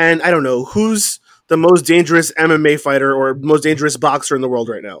 and I don't know who's the most dangerous MMA fighter or most dangerous boxer in the world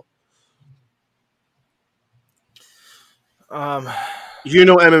right now. You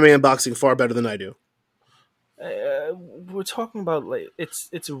know MMA and boxing far better than I do. We're talking about like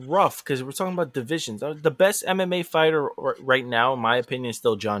it's rough because we're talking about divisions. The best MMA fighter right now, in my opinion, is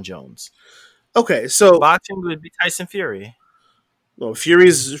still John Jones. Okay, so boxing would be Tyson Fury. Well,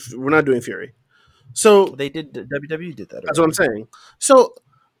 we're not doing Fury. So they did. WWE did that already. That's what I'm saying. So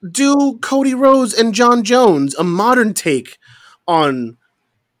do Cody Rhodes and John Jones, a modern take on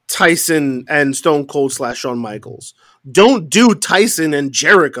Tyson and Stone Cold / Shawn Michaels. Don't do Tyson and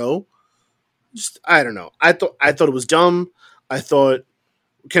Jericho. Just, I don't know. I thought it was dumb. I thought,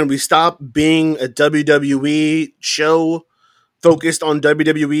 can we stop being a WWE show focused on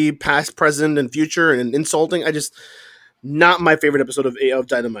WWE past, present, and future and insulting? Not my favorite episode of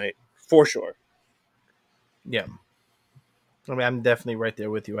Dynamite, for sure. Yeah. I mean, I'm definitely right there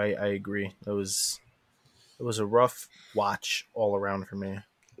with you. I agree. It was It was a rough watch all around for me.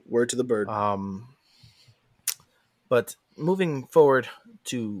 Word to the bird. But moving forward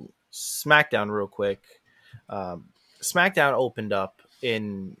to SmackDown real quick. Um, SmackDown opened up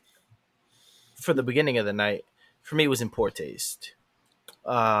in for the beginning of the night. For me, it was in poor taste.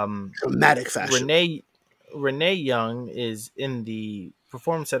 Dramatic fashion. Renee Young is in the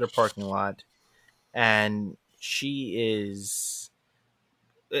Performance Center parking lot, and she is.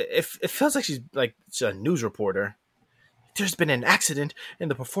 It feels like she's a news reporter. There's been an accident in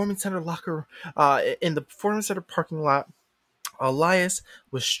the Performance Center in the Performance Center parking lot. Elias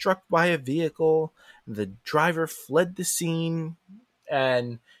was struck by a vehicle. The driver fled the scene,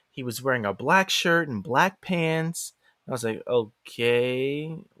 and he was wearing a black shirt and black pants. I was like,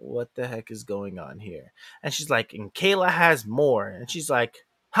 okay, what the heck is going on here? And she's like, and Kayla has more. And she's like,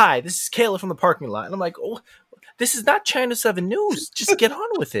 hi, this is Kayla from the parking lot. And I'm like, oh, this is not China 7 News. Just get on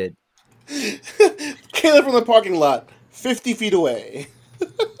with it. Kayla from the parking lot, 50 feet away.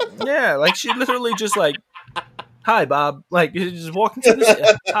 Yeah, like she literally just like, hi, Bob. Like, just walking to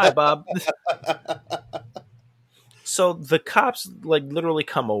the hi, Bob. So the cops like literally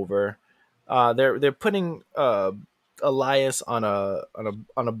come over. They're putting Elias on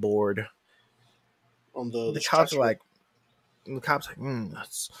a board. On the cops are like,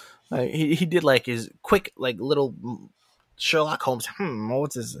 he did like his quick like little Sherlock Holmes.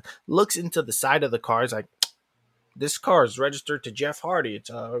 What's this? Looks into the side of the car. He's like, this car is registered to Jeff Hardy. It's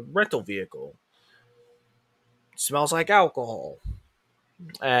a rental vehicle. Smells like alcohol.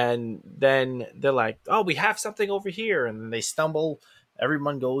 And then they're like, oh, we have something over here. And then they stumble.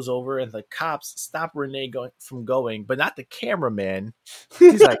 Everyone goes over, and the cops stop Renee from going, but not the cameraman.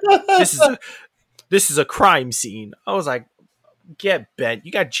 He's like, this is a crime scene. I was like, get bent.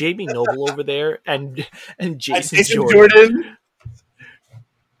 You got Jamie Noble over there and Jason Jordan,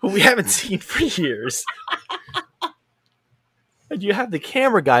 who we haven't seen for years. And you have the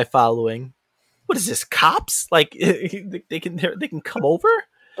camera guy following. What is this, cops? Like, they can come over?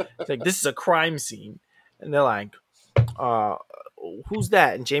 It's like, this is a crime scene. And they're like, who's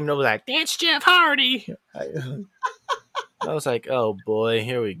that? And Jamie Noble's like, that's Jeff Hardy. I was like, oh boy,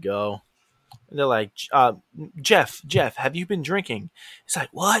 here we go. And they're like, Jeff, have you been drinking? It's like,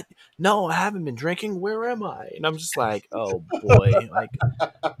 what? No, I haven't been drinking. Where am I? And I'm just like, oh boy.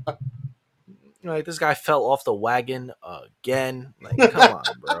 Like this guy fell off the wagon again. Like, come on,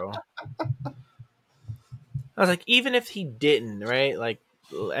 bro. I was like, even if he didn't, right? Like,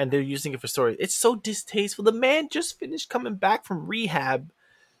 and they're using it for story. It's so distasteful. The man just finished coming back from rehab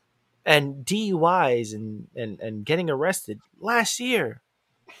and DUIs and getting arrested last year.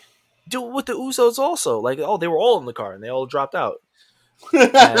 Do it with the Usos also. Like, oh, they were all in the car and they all dropped out.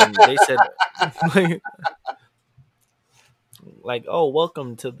 And they said, like, oh,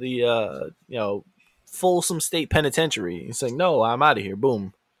 welcome to the Folsom State Penitentiary. He's like, no, I'm out of here.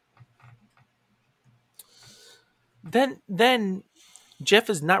 Boom. Then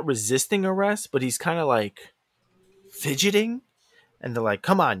Jeff is not resisting arrest, but he's kind of like fidgeting. And they're like,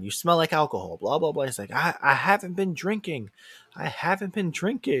 come on, you smell like alcohol, blah, blah, blah. He's like, I haven't been drinking. And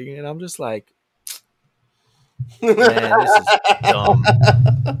I'm just like, man, this is dumb.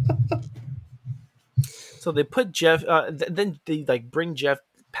 So they put Jeff, then they like bring Jeff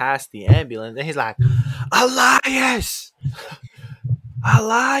past the ambulance, and he's like, Elias!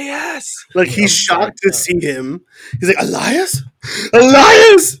 Like, he's shocked to see him. He's like, Elias! I'm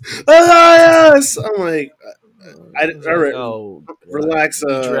like, all right, oh, relax.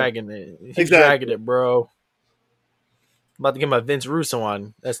 He's dragging it. He's dragging it, bro. I'm about to get my Vince Russo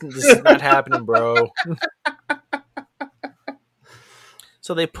on. This is not happening, bro.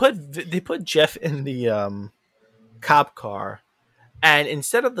 So they put Jeff in the cop car, and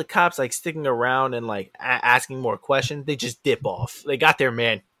instead of the cops like sticking around and like asking more questions, they just dip off. They got their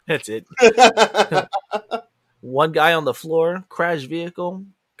man. That's it. One guy on the floor, crash vehicle,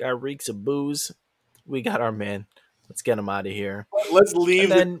 guy reeks of booze. We got our man. Let's get him out of here. Let's leave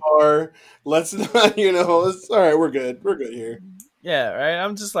the car. Let's not, all right. We're good. We're good here. Yeah, right.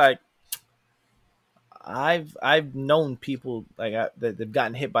 I'm just like, I've known people like that they've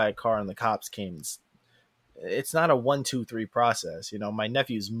gotten hit by a car and the cops came. It's not a 1, 2, 3 process. My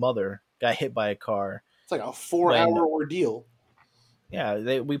nephew's mother got hit by a car. It's like a 4-hour ordeal.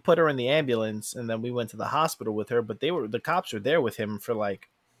 Yeah, we put her in the ambulance and then we went to the hospital with her. But the cops were there with him for like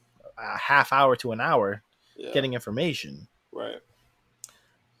a half hour to an hour. Yeah. Getting information. Right.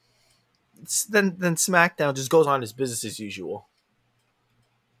 Then SmackDown just goes on his business as usual.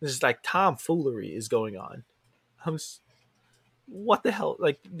 This is like tomfoolery is going on. What the hell?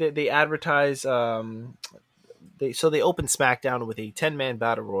 Like they advertise. They opened SmackDown with a 10-man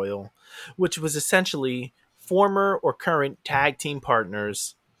battle royal, which was essentially former or current tag team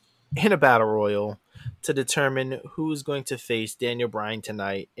partners in a battle royal to determine who is going to face Daniel Bryan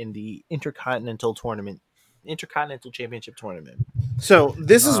tonight in the Intercontinental Championship tournament. So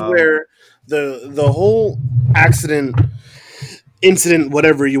this is Um, where the whole accident, incident,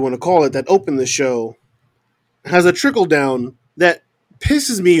 whatever you want to call it, that opened the show has a trickle down that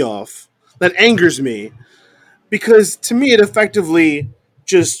pisses me off, that angers me, because to me it effectively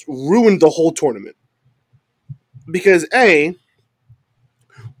just ruined the whole tournament. Because A,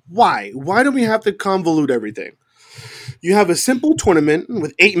 why? Why do we have to convolute everything? You have a simple tournament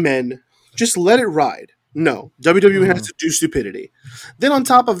with 8 men. Just let it ride. No, WWE has mhm. to do stupidity. Then on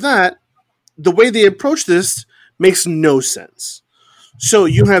top of that, the way they approach this makes no sense. So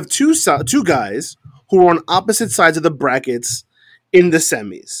you have two guys who are on opposite sides of the brackets in the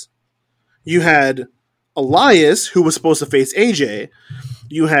semis. You had Elias, who was supposed to face AJ.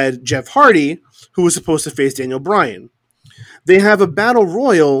 You had Jeff Hardy, who was supposed to face Daniel Bryan. They have a battle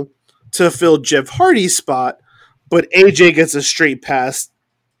royal to fill Jeff Hardy's spot, but AJ gets a straight pass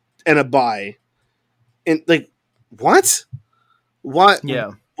and a bye. And like, what? Why?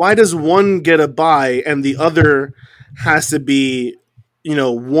 Yeah, Why does one get a bye and the other has to be,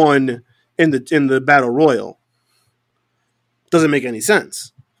 one in the battle royal? Doesn't make any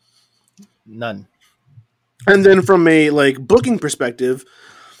sense. none. And then from a booking perspective,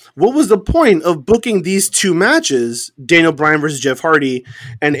 what was the point of booking these two matches, Daniel Bryan versus Jeff Hardy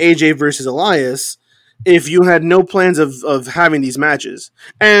and AJ versus Elias, if you had no plans of having these matches?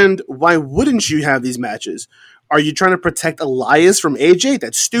 And why wouldn't you have these matches? Are you trying to protect Elias from AJ?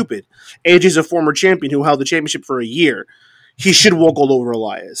 That's stupid. AJ's a former champion who held the championship for a year. He should walk all over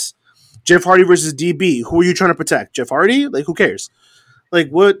Elias. Jeff Hardy versus DB. Who are you trying to protect? Jeff Hardy? Who cares?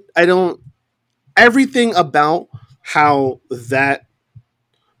 What? I don't. Everything about how that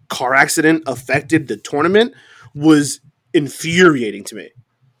car accident affected the tournament was infuriating to me.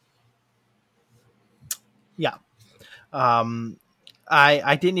 Yeah. Um,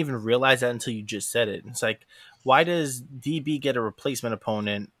 I didn't even realize that until you just said it. It's like, why does DB get a replacement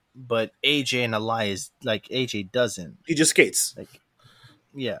opponent, but AJ and Elias, AJ doesn't? He just skates.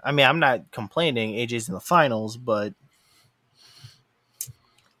 Yeah. I mean, I'm not complaining. AJ's in the finals, but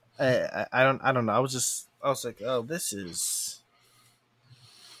I don't know. I was like, oh, this is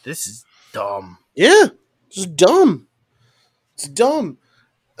dumb. Yeah, just dumb. It's dumb.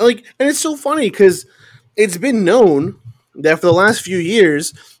 And it's so funny because it's been known that for the last few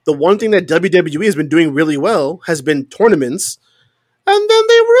years, the one thing that WWE has been doing really well has been tournaments, and then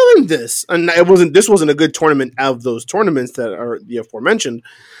they ruined this. And this wasn't a good tournament out of those tournaments that are the aforementioned.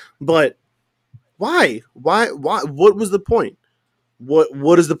 But why? Why? Why? What was the point?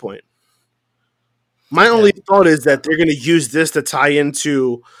 What is the point? My only And thought is that they're going to use this to tie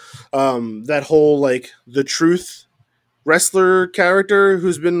into that whole the truth wrestler character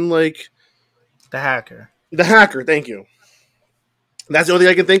who's been the hacker. the hacker. Thank you. That's the only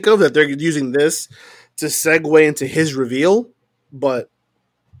thing I can think of, that they're using this to segue into his reveal. But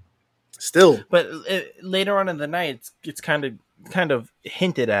still, But later on in the night, it's kind of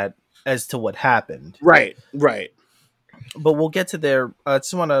hinted at as to what happened. right, right. But we'll get to there. I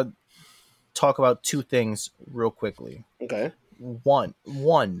just want to talk about two things real quickly. Okay. One,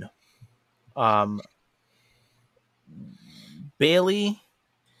 um, Bailey,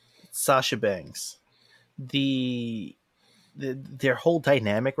 Sasha Banks, their whole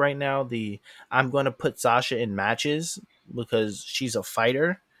dynamic right now. I'm going to put Sasha in matches because she's a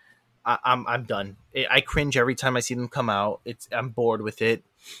fighter. I'm done. I cringe every time I see them come out. I'm bored with it.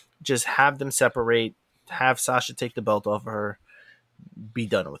 Just have them separate. Have Sasha take the belt off of her. Be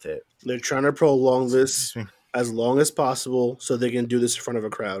done with it. They're trying to prolong this as long as possible so they can do this in front of a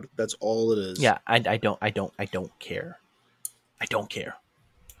crowd. That's all it is. Yeah, I don't care. I don't care.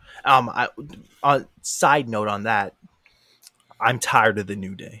 Side note on that, I'm tired of the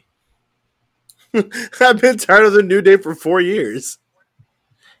New Day. I've been tired of the New Day for 4 years.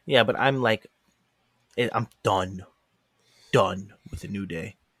 Yeah, but I'm done with the New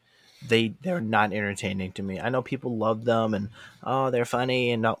Day. They're not entertaining to me. I know people love them and they're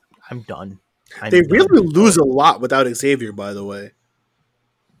funny and no, I'm done. They really lose a lot without Xavier, by the way.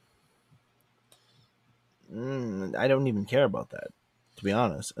 I don't even care about that, to be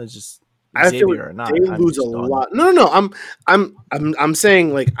honest. It's just I feel Xavier or not. they lose a lot. No. I'm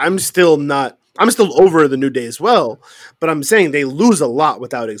saying I'm still not. I'm still over the New Day as well, but I'm saying they lose a lot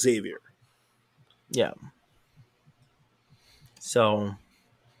without Xavier. Yeah. So,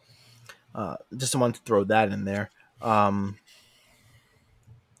 just wanted to throw that in there.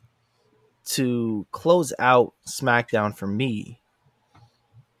 To close out SmackDown for me,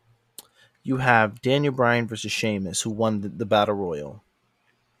 You have Daniel Bryan versus Sheamus, who won the Battle Royal.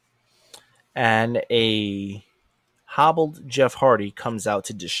 And a hobbled Jeff Hardy comes out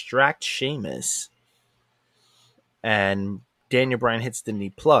to distract Sheamus. And Daniel Bryan hits the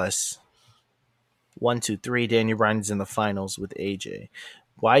knee plus. 1, 2, 3. Daniel Bryan's in the finals with AJ.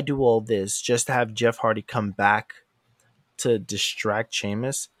 Why do all this just to have Jeff Hardy come back to distract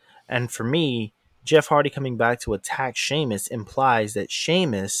Sheamus? And for me, Jeff Hardy coming back to attack Sheamus implies that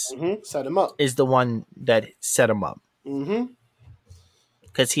Sheamus Set him up. is the one that set him up.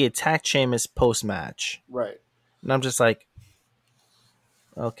 Because he attacked Sheamus post-match. Right. And I'm just like,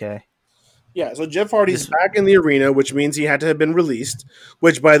 okay. Yeah, so Jeff Hardy's back in the arena, which means he had to have been released,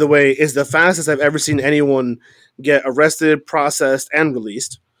 which, by the way, is the fastest I've ever seen anyone get arrested, processed, and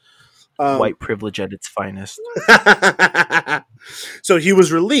released. White privilege at its finest. So he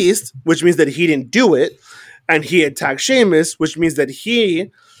was released, which means that he didn't do it, and he attacked Sheamus, which means that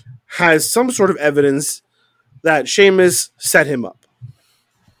he has some sort of evidence that Sheamus set him up.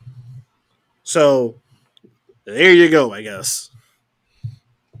 So there you go, I guess.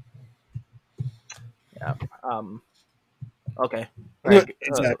 Yeah. Okay. Like,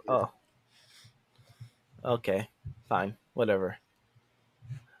 exactly. Okay. Fine. Whatever.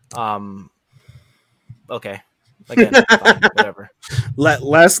 Okay. Again, fine. Whatever.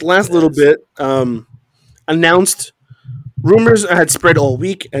 Last little bit. Announced. Rumors had spread all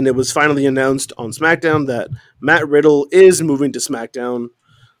week, and it was finally announced on SmackDown that Matt Riddle is moving to SmackDown.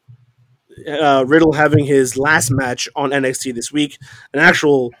 Riddle having his last match on NXT this week, an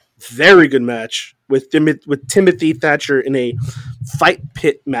actual very good match with Timothy Thatcher in a fight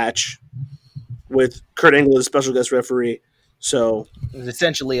pit match with Kurt Angle as special guest referee. So it was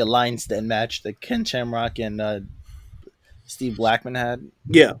essentially a Lions Den match that Ken Shamrock and Steve Blackman had.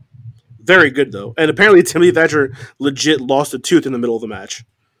 Yeah, very good though. And apparently Timothy Thatcher legit lost a tooth in the middle of the match.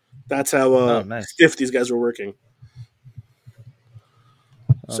 That's how stiff these guys were working.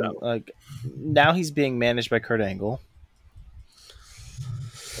 So now he's being managed by Kurt Angle.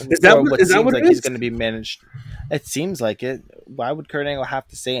 Is that what it is? He's going to be managed? It seems like it. Why would Kurt Angle have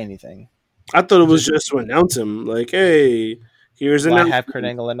to say anything? I thought it was just to announce him. Like, hey, here's an. Why have Kurt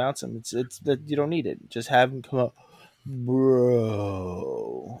Angle announce him? It's that you don't need it. Just have him come up,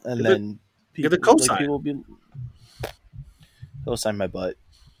 bro, and then get the cosign. Like, people will be cosign my butt.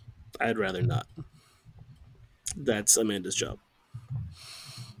 I'd rather not. That's Amanda's job.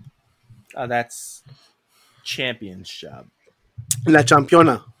 That's champion's job. La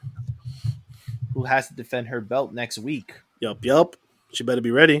Championa. Who has to defend her belt next week. Yup. She better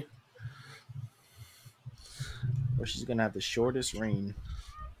be ready. Or she's going to have the shortest reign.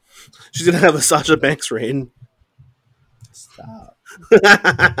 She's going to have a Sasha Banks reign. Stop.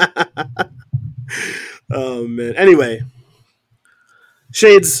 Oh, man. Anyway.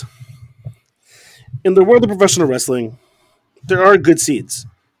 Shades. In the world of professional wrestling, there are good seeds.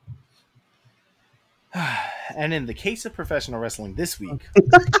 And in the case of professional wrestling this week,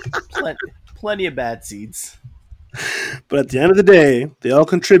 plenty of bad seeds. But at the end of the day, they all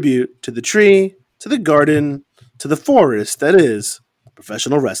contribute to the tree, to the garden, to the forest that is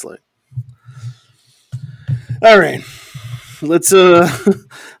professional wrestling. All right. Let's find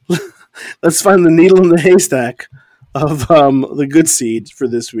the needle in the haystack of the good seed for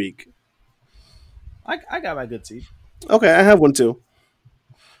this week. I got my good seed. Okay, I have one too.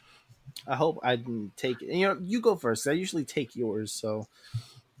 I hope I didn't take it. You go first. I usually take yours, so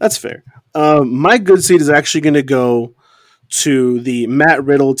that's fair. My good seed is actually going to go to the Matt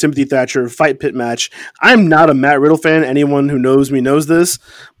Riddle Timothy Thatcher fight pit match. I'm not a Matt Riddle fan. Anyone who knows me knows this,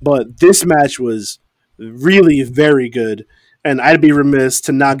 but this match was really very good, and I'd be remiss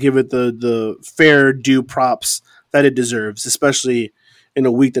to not give it the fair due props that it deserves, especially in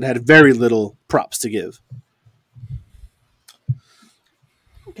a week that had very little props to give.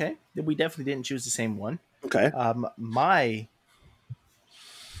 Okay, we definitely didn't choose the same one. Okay.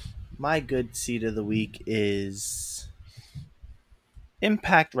 My good seed of the week is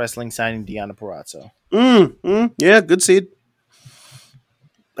Impact Wrestling signing Deonna Purrazzo. Yeah, good seed.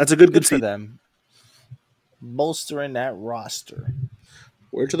 That's a good for seed. them. Bolstering that roster.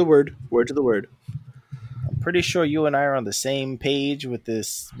 Word to the word. I'm pretty sure you and I are on the same page with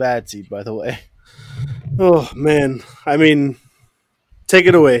this bad seed, by the way. Oh, man. I mean, take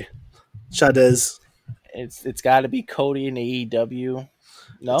it away, Shadez. It's got to be Cody and AEW.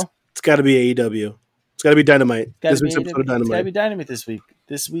 No? It's got to be AEW. It's got to be Dynamite. This week's episode of Dynamite. It's got to be Dynamite this week.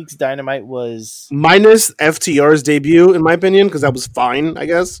 This week's Dynamite was... minus FTR's debut, in my opinion, because that was fine, I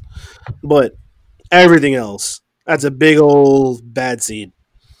guess. But everything else, that's a big old bad seed.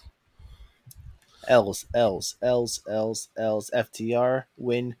 L's. FTR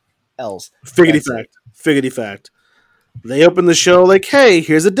win L's. Figgity That's fact. Figgity fact. They opened the show like, hey,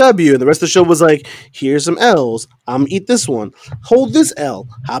 here's a W. And the rest of the show was like, here's some L's. I'm eat this one. Hold this L.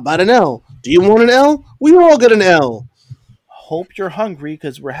 How about an L? Do you want an L? We all get an L. Hope you're hungry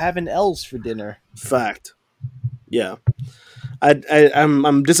because we're having L's for dinner. Fact. Yeah.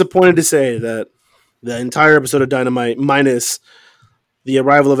 I'm disappointed to say that the entire episode of Dynamite, minus the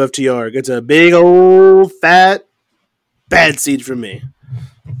arrival of FTR, gets a big old fat bad seed from me.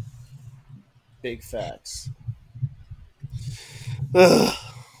 Big facts. Ugh.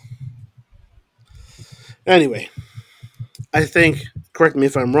 Anyway, I think, correct me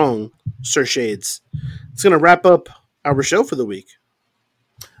if I'm wrong, Sir Shades, it's going to wrap up our show for the week.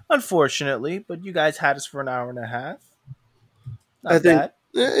 Unfortunately, but you guys had us for an hour and a half. Not I think, bad.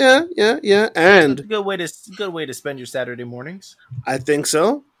 yeah, and Good way to spend your Saturday mornings. I think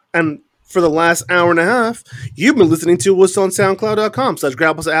so. And for the last hour and a half, you've been listening to us on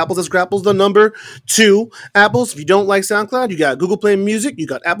SoundCloud.com/Grapples Apples. That's Grapples the number 2 Apples. If you don't like SoundCloud, you got Google Play Music, you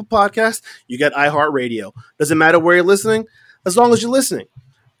got Apple Podcasts, you got iHeartRadio. Doesn't matter where you're listening, as long as you're listening.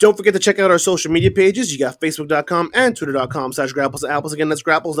 Don't forget to check out our social media pages. You got Facebook.com and Twitter.com/Grapples Apples. Again, that's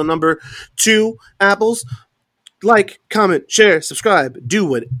Grapples the number 2 Apples. Like, comment, share, subscribe, do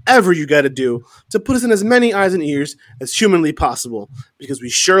whatever you got to do to put us in as many eyes and ears as humanly possible, because we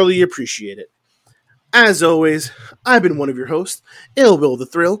surely appreciate it. As always, I've been one of your hosts, Ill Will the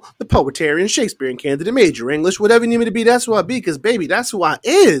Thrill, the Poetarian, Shakespearean candidate, Major English, whatever you need me to be, that's who I be, because baby, that's who I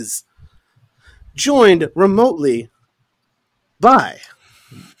is. Joined remotely by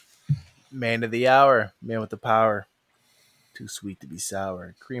Man of the hour, man with the power. Too sweet to be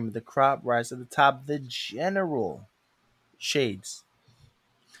sour. Cream of the crop, rise to the top. The General. Shades.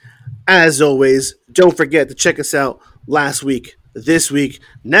 As always, don't forget to check us out last week, this week,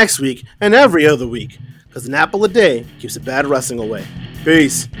 next week, and every other week, because an apple a day keeps the bad wrestling away.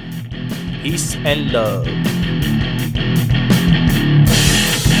 Peace. Peace and love.